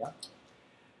 Yeah?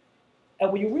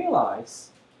 And what you realize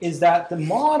is that the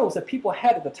models that people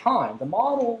had at the time, the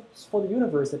models for the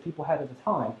universe that people had at the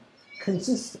time,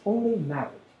 consist only of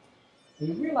matter. And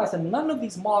you realize that none of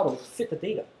these models fit the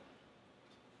data.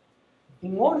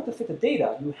 In order to fit the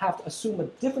data, you have to assume a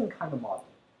different kind of model.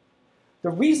 The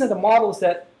reason the models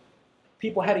that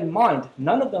people had in mind,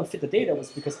 none of them fit the data, was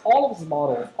because all of those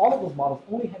models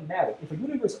only had matter. If a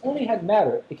universe only had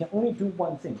matter, it can only do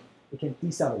one thing. It can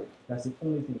decelerate. That's the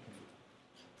only thing it can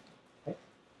do. Okay?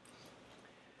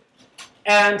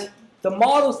 And the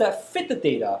models that fit the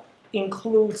data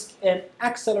includes an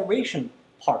acceleration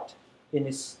part in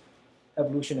its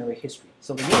evolutionary history.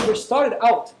 So the universe started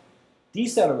out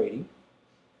decelerating,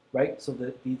 right? So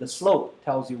the slope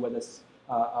tells you whether it's,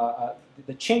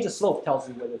 the change of slope tells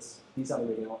you whether it's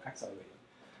decelerating or accelerating.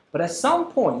 But at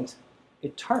some point,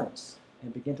 it turns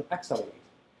and begins to accelerate.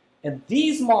 And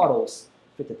these models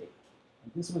fit the data.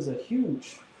 And this was a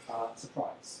huge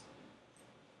surprise.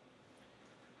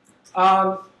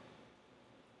 So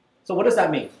what does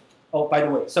that mean? Oh, by the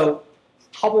way, so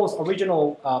Hubble's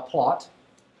original plot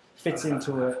fits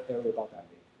into an area about that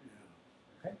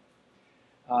big.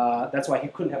 Okay? That's why he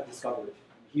couldn't have discovered it.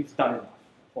 He's done enough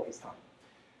for his time.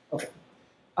 Okay.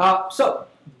 So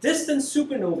distant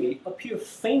supernovae appear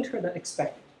fainter than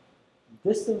expected.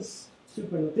 Distant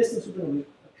supernovae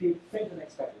appear fainter than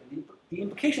expected. The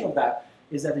implication of that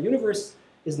is that the universe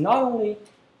is not only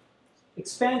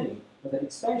expanding, but that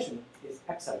expansion is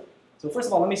accelerating. So first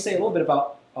of all, let me say a little bit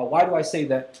about why do I say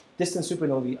that distant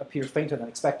supernovae appear fainter than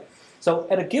expected. So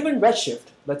at a given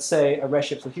redshift, let's say a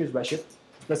redshift, so here's redshift,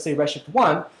 let's say redshift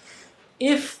 1,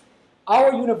 if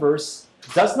our universe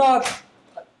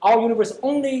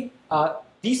only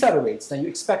decelerates, then you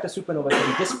expect a supernova to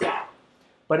be this big.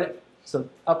 But so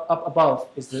up above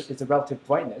is the relative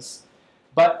brightness.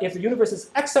 But if the universe is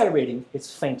accelerating,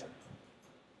 it's fainter.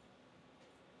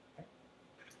 Okay?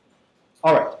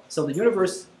 All right, so the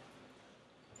universe,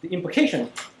 the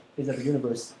implication is that the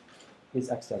universe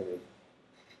is accelerating.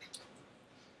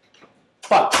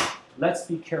 But let's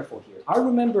be careful here. I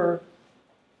remember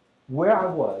where I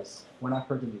was when I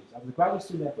heard the news. I was a graduate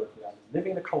student at Berkeley. I was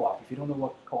living in a co-op. If you don't know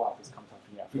what co-op is, come talk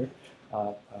to me after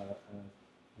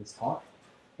this talk.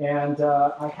 And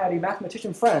I had a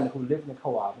mathematician friend who lived in a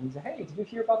co-op. And he said, hey, did you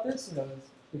hear about this? You know,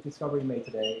 this big discovery made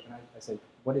today. And I said,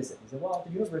 what is it? He said, well,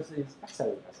 the universe is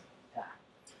accelerating. I said, yeah.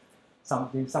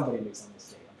 Somebody made some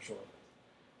mistake, I'm sure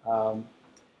of it.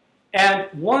 And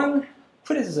one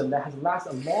criticism that has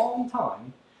lasted a long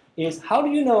time is how do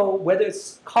you know whether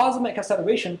it's cosmic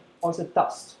acceleration or is it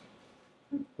dust,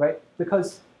 right?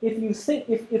 Because if you think,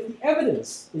 if the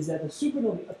evidence is that the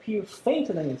supernovae appear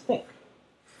fainter than you think,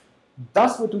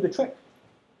 dust will do the trick.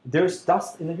 There's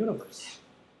dust in the universe.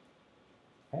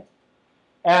 Okay?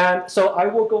 And so I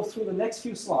will go through the next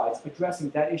few slides addressing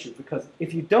that issue because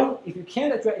if you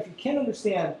can't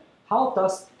understand how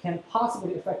dust can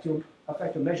possibly affect your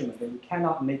measurement, then you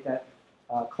cannot make that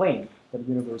claim that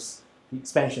the universe, the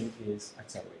expansion is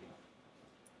accelerating.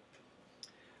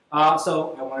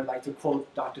 So I would like to quote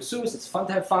Dr. Seuss, it's fun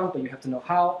to have fun, but you have to know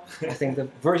how. I think the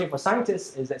version for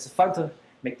scientists is that it's fun to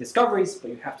make discoveries,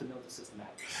 but you have to know the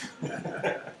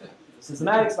systematics.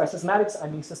 Systematics, by systematics, I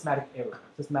mean systematic error,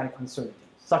 systematic uncertainty,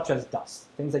 such as dust,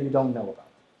 things that you don't know about,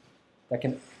 that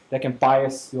can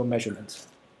bias your measurement.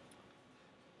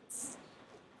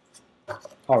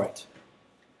 All right.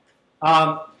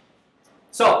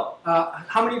 So,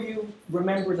 how many of you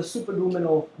remember the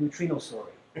superluminal neutrino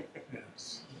story?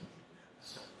 Yes.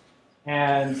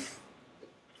 And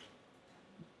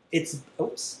it's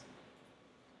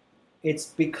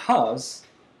because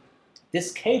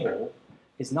this cable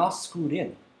is not screwed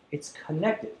in. It's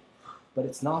connected, but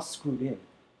it's not screwed in.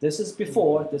 This is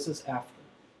before, this is after.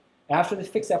 After they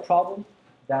fixed that problem,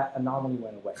 that anomaly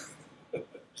went away.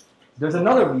 There's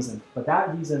another reason, but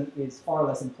that reason is far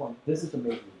less important. This is the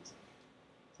major reason.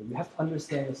 So you have to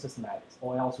understand the systematics,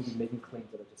 or else you'll be making claims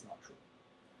that are just not true.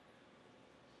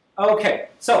 Okay,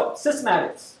 so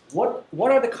systematics.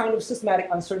 What are the kind of systematic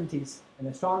uncertainties an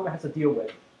astronomer has to deal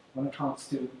with when it comes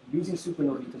to using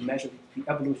supernovae to measure the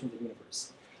evolution of the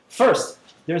universe? First,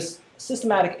 there's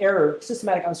systematic error,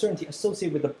 systematic uncertainty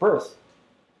associated with the birth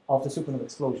of the supernova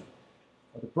explosion,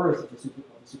 or the birth of the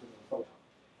supernova photon.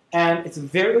 And it's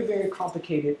very, very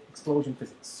complicated explosion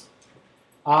physics.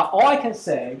 All I can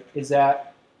say is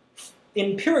that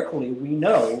empirically we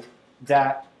know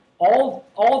that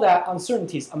all that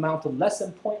uncertainties amount to less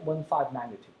than 0.15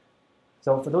 magnitude.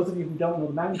 So for those of you who don't know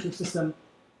the magnitude system,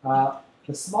 the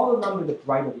smaller number, the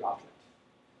brighter the object.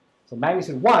 So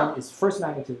magnitude 1 is first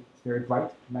magnitude, it's very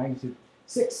bright. Magnitude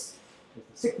 6 is the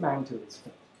sixth magnitude, it's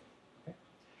faint. Okay?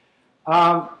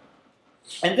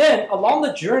 And then along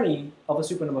the journey of a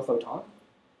supernova photon,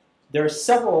 there are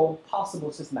several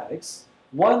possible systematics.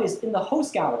 One is in the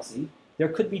host galaxy, there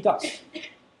could be dust.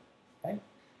 Okay?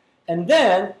 And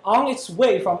then on its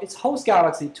way from its host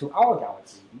galaxy to our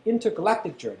galaxy, the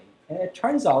intergalactic journey, and it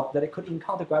turns out that it could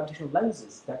encounter gravitational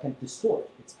lenses that can distort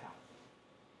its path.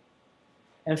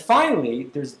 And finally,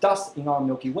 there's dust in our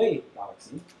Milky Way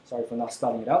galaxy. Sorry for not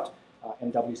spelling it out.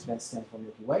 MW stands for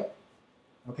Milky Way.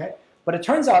 Okay? But it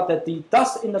turns out that the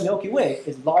dust in the Milky Way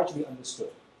is largely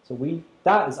understood. So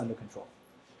that is under control.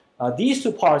 These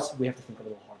two parts we have to think a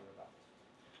little harder about.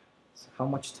 So how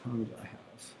much time do I have?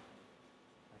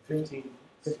 15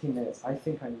 minutes. I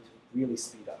think I need to really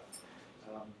speed up.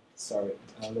 Sorry,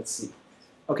 let's see.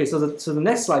 Okay, so the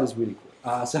next slide is really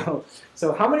cool.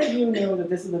 So how many of you know that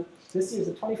this year is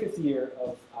the 25th year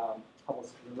of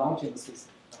Hubble's launching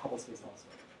the Hubble Space Telescope?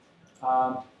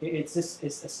 It's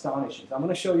astonishing. So I'm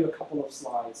going to show you a couple of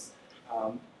slides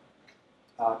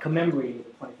commemorating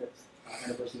the 25th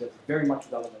anniversary that's very much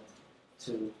relevant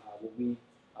to what we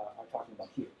are talking about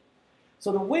here.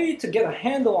 So the way to get a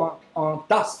handle on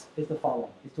dust is the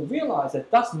following, is to realize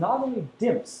that dust not only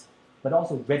dims, but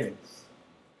also reddens.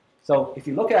 So if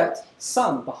you look at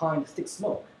sun behind thick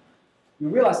smoke, you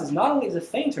realize that not only is it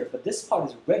fainter, but this part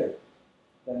is redder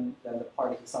than the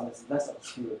part of the sun that's less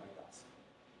obscured by dust.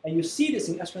 And you see this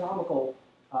in astronomical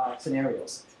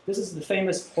scenarios. This is the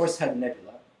famous Horsehead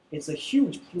Nebula. It's a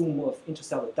huge plume of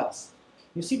interstellar dust.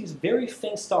 You see these very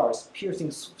faint stars piercing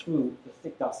through the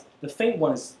thick dust. The faint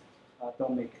ones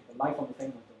don't make it. The light on the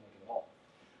faint ones don't make it at all.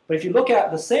 But if you look at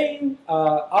the same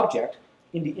object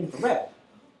in the infrared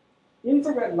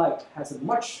light has a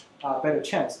much better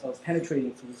chance of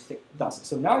penetrating through thick dust.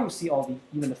 So now you see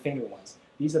even the fainter ones.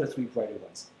 These are the three brighter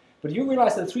ones. But you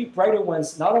realize that the three brighter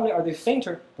ones, not only are they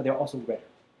fainter, but they're also redder.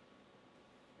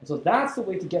 And so that's the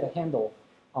way to get a handle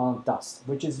on dust,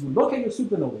 which is you look at your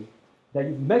supernovae that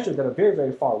you've measured that are very,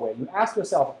 very far away, you ask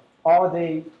yourself, are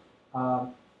they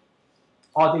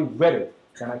redder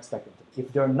than I expected them?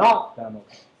 If they're not, then I'm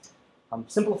okay. I'm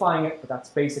simplifying it, but that's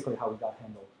basically how we got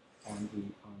handled on the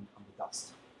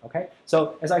dust. Okay,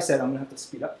 so as I said, I'm going to have to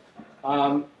speed up.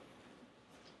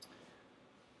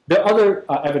 There are other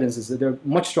evidences. There are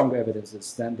much stronger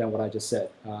evidences than what I just said.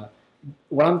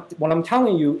 What I'm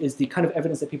telling you is the kind of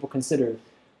evidence that people considered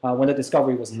when the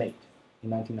discovery was made in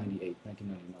 1998,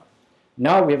 1999.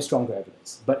 Now we have stronger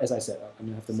evidence. But as I said, I'm going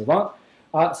to have to move on.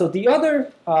 So the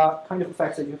other kind of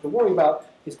effects that you have to worry about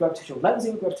is gravitational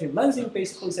lensing. Gravitational lensing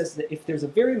basically says that if there's a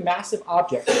very massive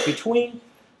object between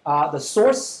the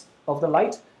source of the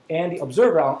light and the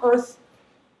observer on Earth,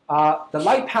 the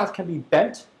light path can be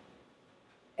bent,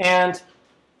 and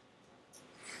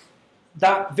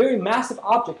that very massive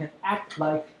object can act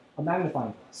like a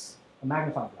magnifying glass.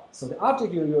 So the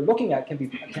object you're looking at can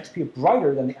appear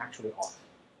brighter than they actually are.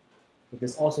 But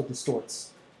this also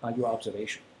distorts your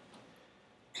observation.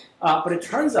 But it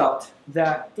turns out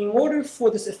that in order for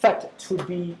this effect to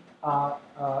be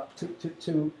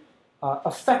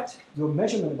affect your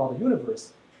measurement about the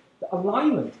universe, the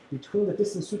alignment between the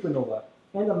distant supernova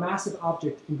and the massive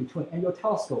object in between and your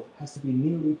telescope has to be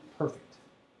nearly perfect.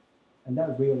 And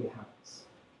that rarely happens.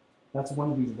 That's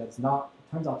one reason that's not,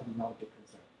 it turns out to be not a big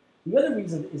concern. The other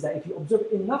reason is that if you observe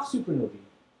enough supernovae,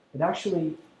 it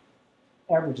actually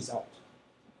averages out.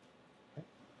 Okay?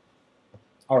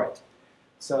 All right.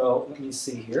 So let me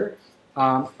see here.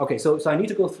 Okay, so I need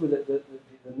to go through the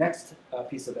next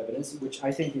piece of evidence, which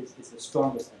I think is the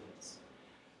strongest evidence.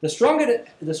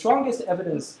 The strongest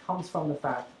evidence comes from the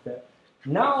fact that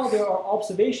now there are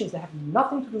observations that have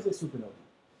nothing to do with supernovae,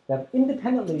 that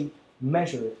independently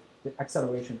measure the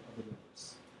acceleration of the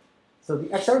universe. So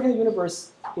the acceleration of the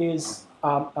universe is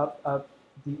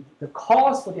the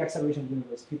cause for the acceleration of the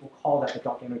universe. People call that the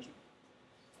dark energy.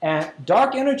 And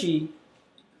dark energy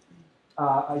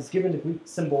is given the Greek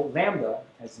symbol lambda,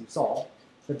 as you saw.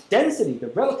 The density, the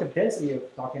relative density of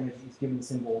dark energy is given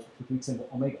the Greek symbol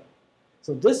omega.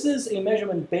 So this is a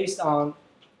measurement based on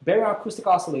baryon acoustic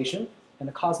oscillation and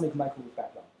a cosmic microwave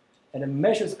background. And it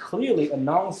measures clearly a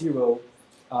non-zero,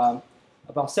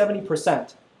 about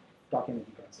 70% dark energy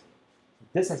density.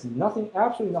 This has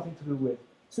absolutely nothing to do with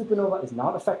supernova, is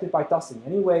not affected by dust in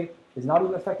any way, is not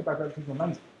even affected by gravitational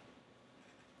lensing.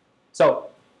 So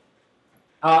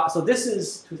this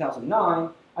is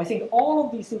 2009. I think all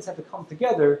of these things have to come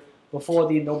together before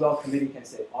the Nobel Committee can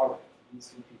say, all right, these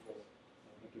three people,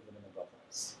 we give them a Nobel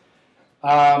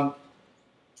Prize.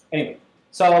 Anyway,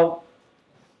 so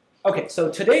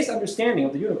today's understanding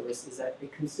of the universe is that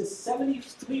it consists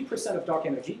 73% of dark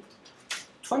energy,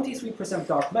 23% of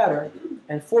dark matter,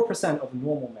 and 4% of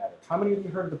normal matter. How many of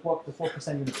you heard of the book, The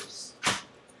 4% Universe?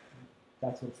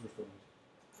 That's what it's referring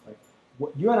to. Right?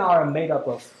 What you and I are made up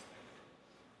of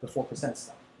the 4%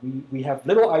 stuff. We have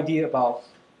little idea about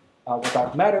what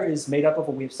dark matter is made up of,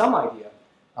 but we have some idea,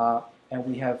 and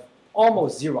we have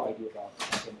almost zero idea about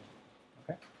dark energy.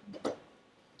 Okay.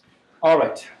 All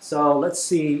right. So let's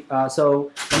see.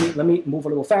 So let me move a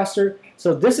little faster.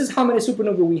 So this is how many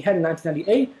supernovae we had in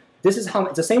 1998. This is how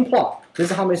it's the same plot.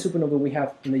 This is how many supernovae we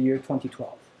have in the year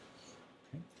 2012.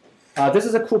 Okay. This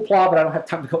is a cool plot, but I don't have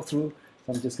time to go through,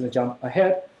 so I'm just going to jump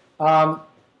ahead.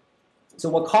 So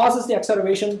what causes the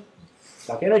acceleration?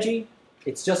 Dark energy.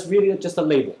 It's just really just a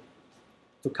label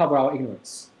to cover our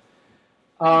ignorance.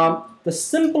 The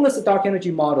simplest dark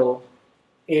energy model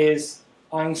is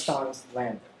Einstein's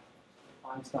lambda,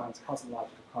 Einstein's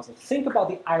cosmological constant. Think about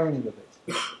the irony of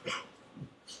it.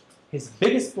 His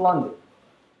biggest blunder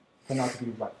turned out to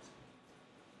be right.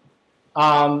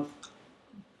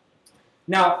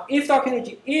 Now, if dark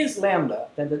energy is lambda,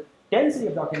 then the density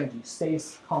of dark energy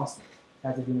stays constant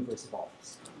as the universe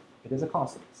evolves. It is a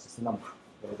constant. It's just a number,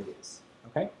 whatever it is.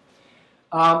 Okay.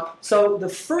 So the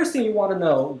first thing you want to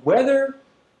know whether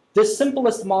this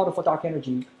simplest model for dark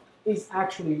energy is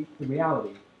actually the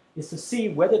reality is to see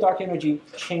whether dark energy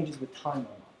changes with time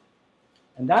or not.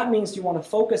 And that means you want to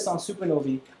focus on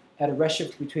supernovae at a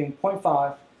redshift between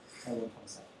 0.5 and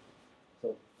 1.7.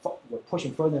 So we're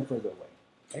pushing further and further away.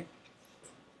 Okay?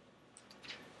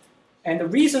 And the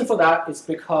reason for that is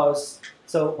because,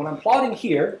 so what I'm plotting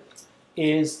here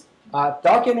is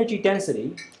dark energy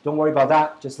density. Don't worry about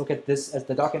that. Just look at this as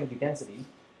the dark energy density.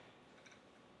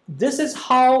 This is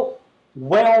how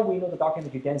well we know the dark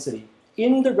energy density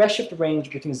in the redshift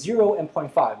range between 0 and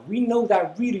 0.5. We know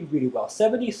that really, really well.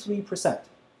 73%.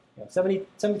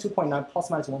 72.9 plus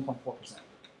minus 1.4%.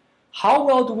 How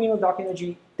well do we know dark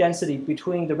energy density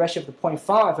between the redshift of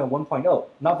 0.5 and 1.0?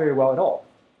 Not very well at all.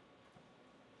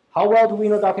 How well do we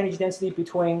know dark energy density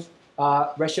between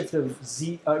redshift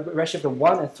of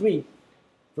 1 and 3,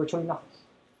 virtually nothing.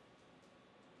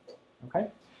 Okay?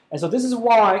 And so this is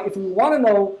why, if we want to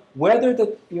know whether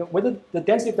the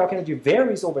density of dark energy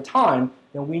varies over time,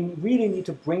 then we really need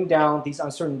to bring down these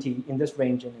uncertainty in this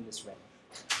range and in this range.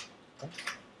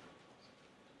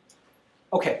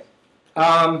 Okay.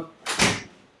 All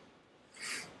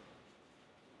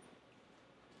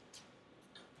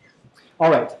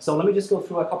right, so let me just go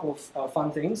through a couple of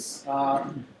fun things.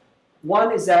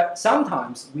 One is that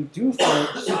sometimes we do find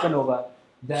supernova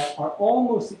that are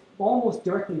almost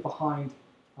directly behind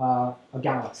a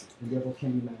galaxy, and therefore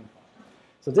can be magnified.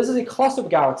 So this is a cluster of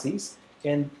galaxies,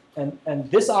 and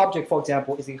this object, for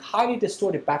example, is a highly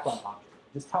distorted background object.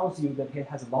 This tells you that it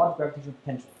has a lot of gravitational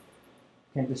potential,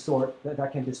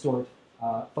 that can distort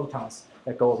photons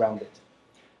that go around it.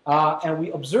 And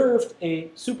we observed a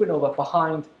supernova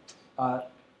behind,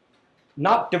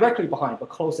 not directly behind, but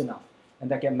close enough,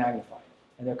 and that get magnified.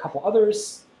 And there are a couple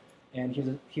others, and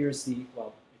here's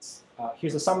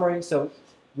a summary. So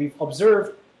we've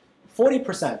observed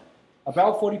 40%,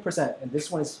 about 40%, and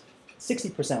this one is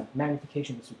 60%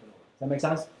 magnification of the supernova. Does that make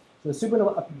sense? So this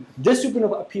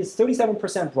supernova appears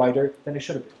 37% brighter than it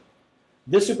should have been.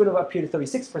 This supernova appeared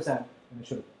 36% than it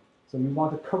should have been. So you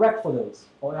want to correct for those,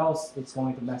 or else it's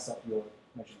going to mess up your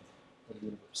measurement of the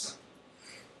universe.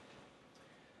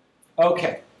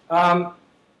 Okay. All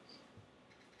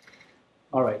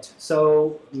right.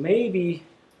 So maybe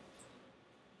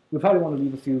we probably want to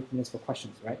leave a few minutes for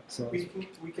questions, right? So we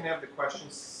can have the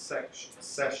questions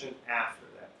session after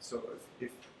that. So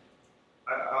if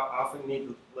I often need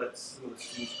to let some of the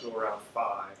students go around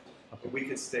 5, okay. But we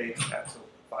could stay at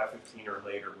 5:15 or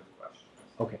later with questions.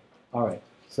 Okay. All right.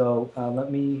 So let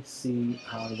me see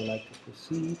how I would like to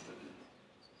proceed.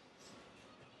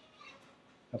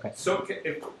 Okay. So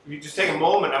if you just take a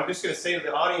moment, I'm just going to say to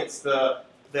the audience that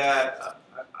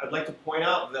I'd like to point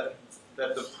out that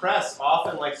the press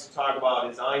often likes to talk about,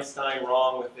 is Einstein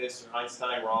wrong with this or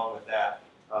Einstein wrong with that.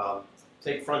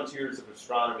 Take Frontiers of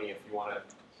Astronomy if you want to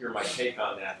hear my take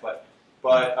on that. But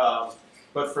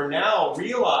for now,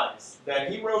 realize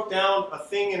that he wrote down a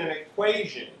thing in an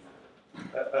equation,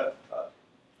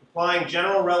 applying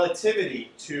general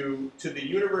relativity to the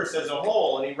universe as a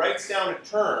whole, and he writes down a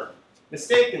term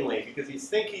mistakenly because he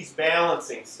thinks he's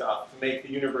balancing stuff to make the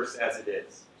universe as it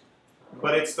is.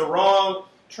 But it's the wrong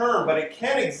term, but it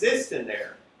can exist in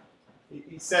there.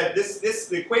 He said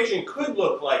the equation could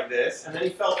look like this, and then he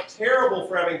felt terrible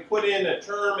for having put in a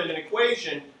term in an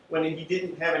equation when he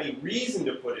didn't have any reason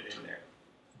to put it in there.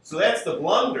 So that's the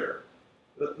blunder.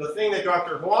 The thing that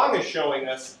Dr. Huang is showing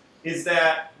us is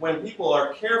that when people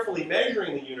are carefully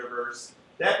measuring the universe,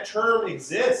 that term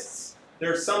exists.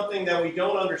 There's something that we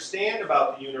don't understand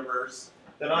about the universe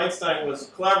that Einstein was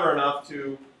clever enough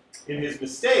to, in his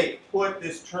mistake, put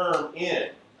this term in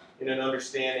an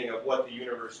understanding of what the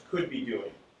universe could be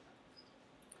doing.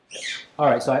 All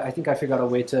right, so I think I figured out a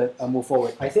way to move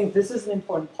forward. I think this is an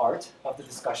important part of the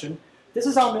discussion. This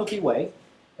is our Milky Way,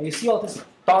 and you see all this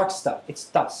dark stuff. It's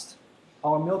dust.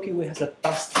 Our Milky Way has a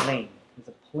dust plane. It's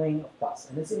a plane of dust.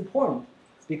 And it's important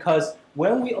because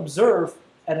when we observe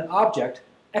at an object,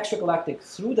 extragalactic,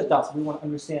 through the dust, we want to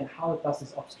understand how the dust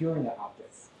is obscuring that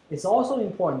object. It's also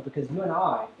important because you and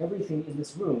I, everything in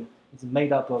this room, is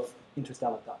made up of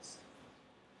interstellar dust.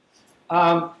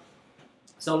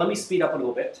 So let me speed up a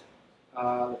little bit.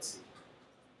 Let's see.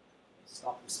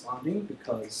 Stop responding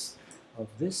because of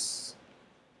this.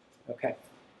 Okay.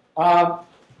 Now,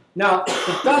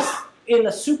 the dust in a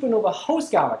supernova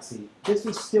host galaxy, this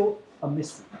is still a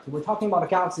mystery. So we're talking about a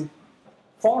galaxy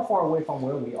far, far away from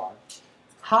where we are.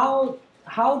 How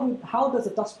does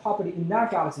the dust property in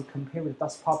that galaxy compare with the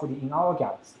dust property in our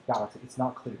galaxy? It's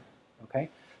not clear. Okay.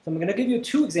 So I'm going to give you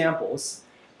 2 examples.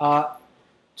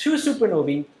 2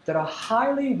 supernovae that are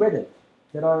highly reddened,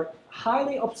 that are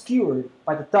highly obscured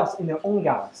by the dust in their own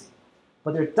galaxy.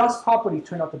 But their dust property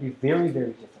turned out to be very,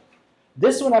 very different.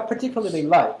 This one I particularly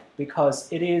like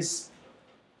because it is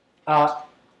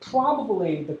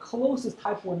probably the closest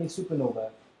type 1A supernova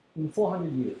in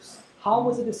 400 years. How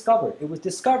was it discovered? It was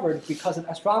discovered because an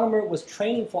astronomer was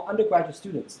training for undergraduate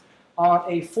students on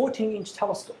a 14-inch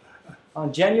telescope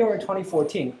on January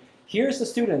 2014. Here's the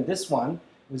student, this one,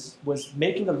 was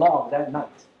making the log that night.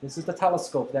 This is the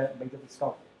telescope that made the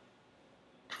discovery.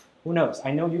 Who knows?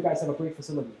 I know you guys have a great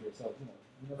facility here, so you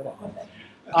never know.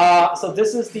 So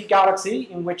this is the galaxy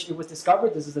in which it was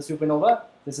discovered. This is the supernova.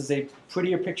 This is a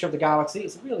prettier picture of the galaxy.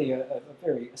 It's really a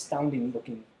very astounding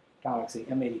looking galaxy,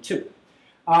 M82.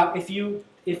 If you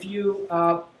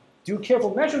do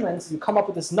careful measurements, you come up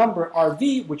with this number,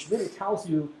 RV, which really tells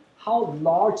you how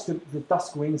large the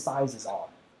dust grain sizes are.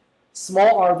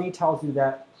 Small RV tells you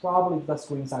that probably the dust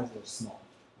grain sizes are small.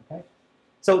 Okay,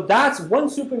 so that's one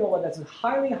supernova that's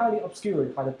highly, highly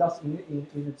obscured by the dust in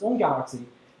its own galaxy,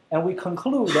 and we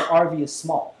conclude that RV is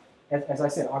small. As I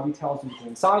said, RV tells you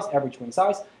grain size, average grain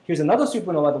size. Here's another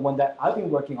supernova, the one that I've been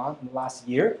working on in the last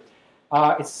year.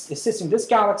 It sits in this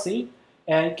galaxy,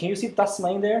 and can you see the dust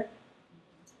lane there?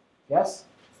 Yes,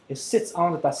 it sits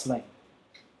on the dust lane.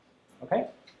 Okay,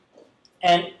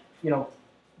 and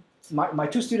my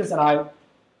two students and I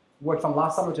worked from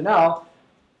last summer to now.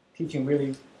 Teaching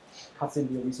really cuts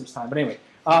into your research time, but anyway.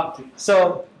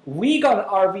 So we got an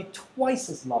RV twice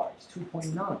as large,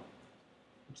 2.9,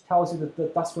 which tells you that the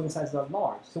dust grain sizes are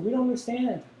large. So we don't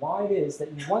understand why it is that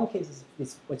in one case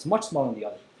it's much smaller than the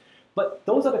other. But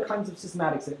those are the kinds of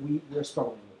systematics that we're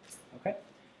struggling with. Okay,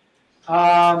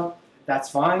 that's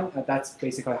fine. That's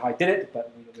basically how I did it,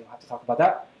 but we don't have to talk about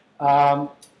that.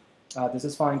 This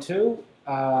is fine too.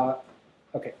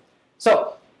 Okay,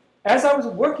 so as I was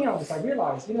working on this, I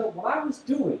realized, what I was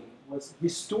doing was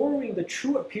restoring the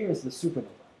true appearance of the supernova,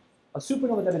 a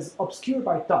supernova that is obscured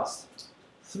by dust,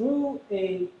 through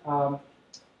a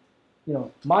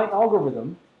my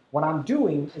algorithm. What I'm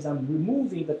doing is I'm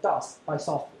removing the dust by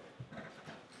software.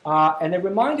 And it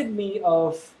reminded me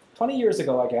of 20 years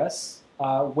ago, I guess,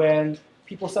 when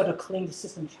people started to clean the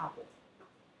system chapel.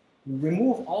 You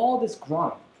remove all this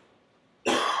grime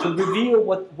to reveal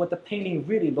what the painting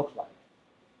really looked like.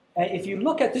 And if you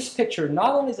look at this picture,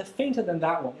 not only is it fainter than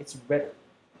that one, it's redder.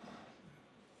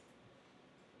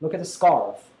 Look at the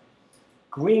scarf.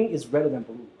 Green is redder than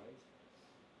blue, right?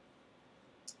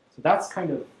 So that's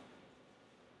kind of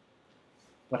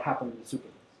what happened with the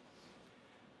supernova.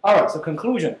 All right, so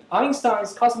conclusion.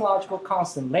 Einstein's cosmological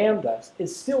constant, lambda,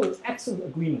 is still in excellent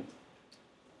agreement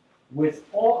with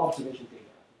all observation data.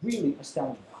 Really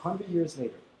astounding, 100 years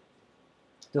later.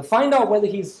 To find out whether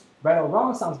he's right or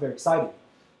wrong sounds very exciting.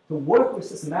 To work with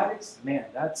systematics, man,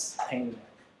 that's a pain in the neck.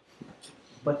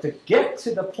 But to get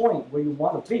to the point where you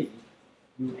want to be,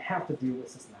 you have to deal with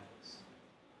systematics.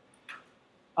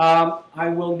 I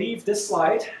will leave this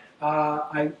slide.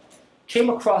 I came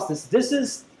across this. This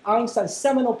is Einstein's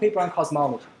seminal paper on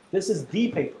cosmology. This is the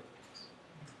paper.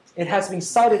 It has been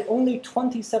cited only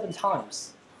 27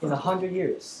 times in 100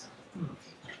 years.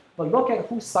 But look at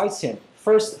who cites him.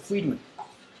 First, Friedmann.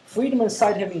 Friedmann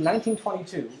cited him in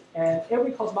 1922, and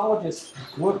every cosmologist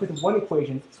worked with one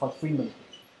equation. It's called Friedmann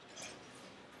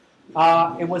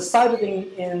equation. It was cited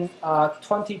in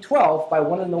 2012 by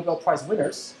one of the Nobel Prize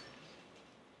winners,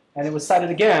 and it was cited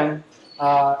again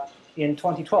in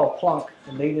 2012, Planck,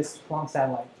 the latest Planck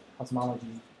satellite cosmology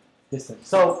distance.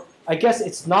 So I guess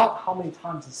it's not how many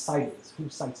times it's cited, it's who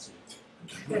cites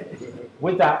you.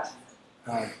 With that,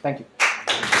 thank you.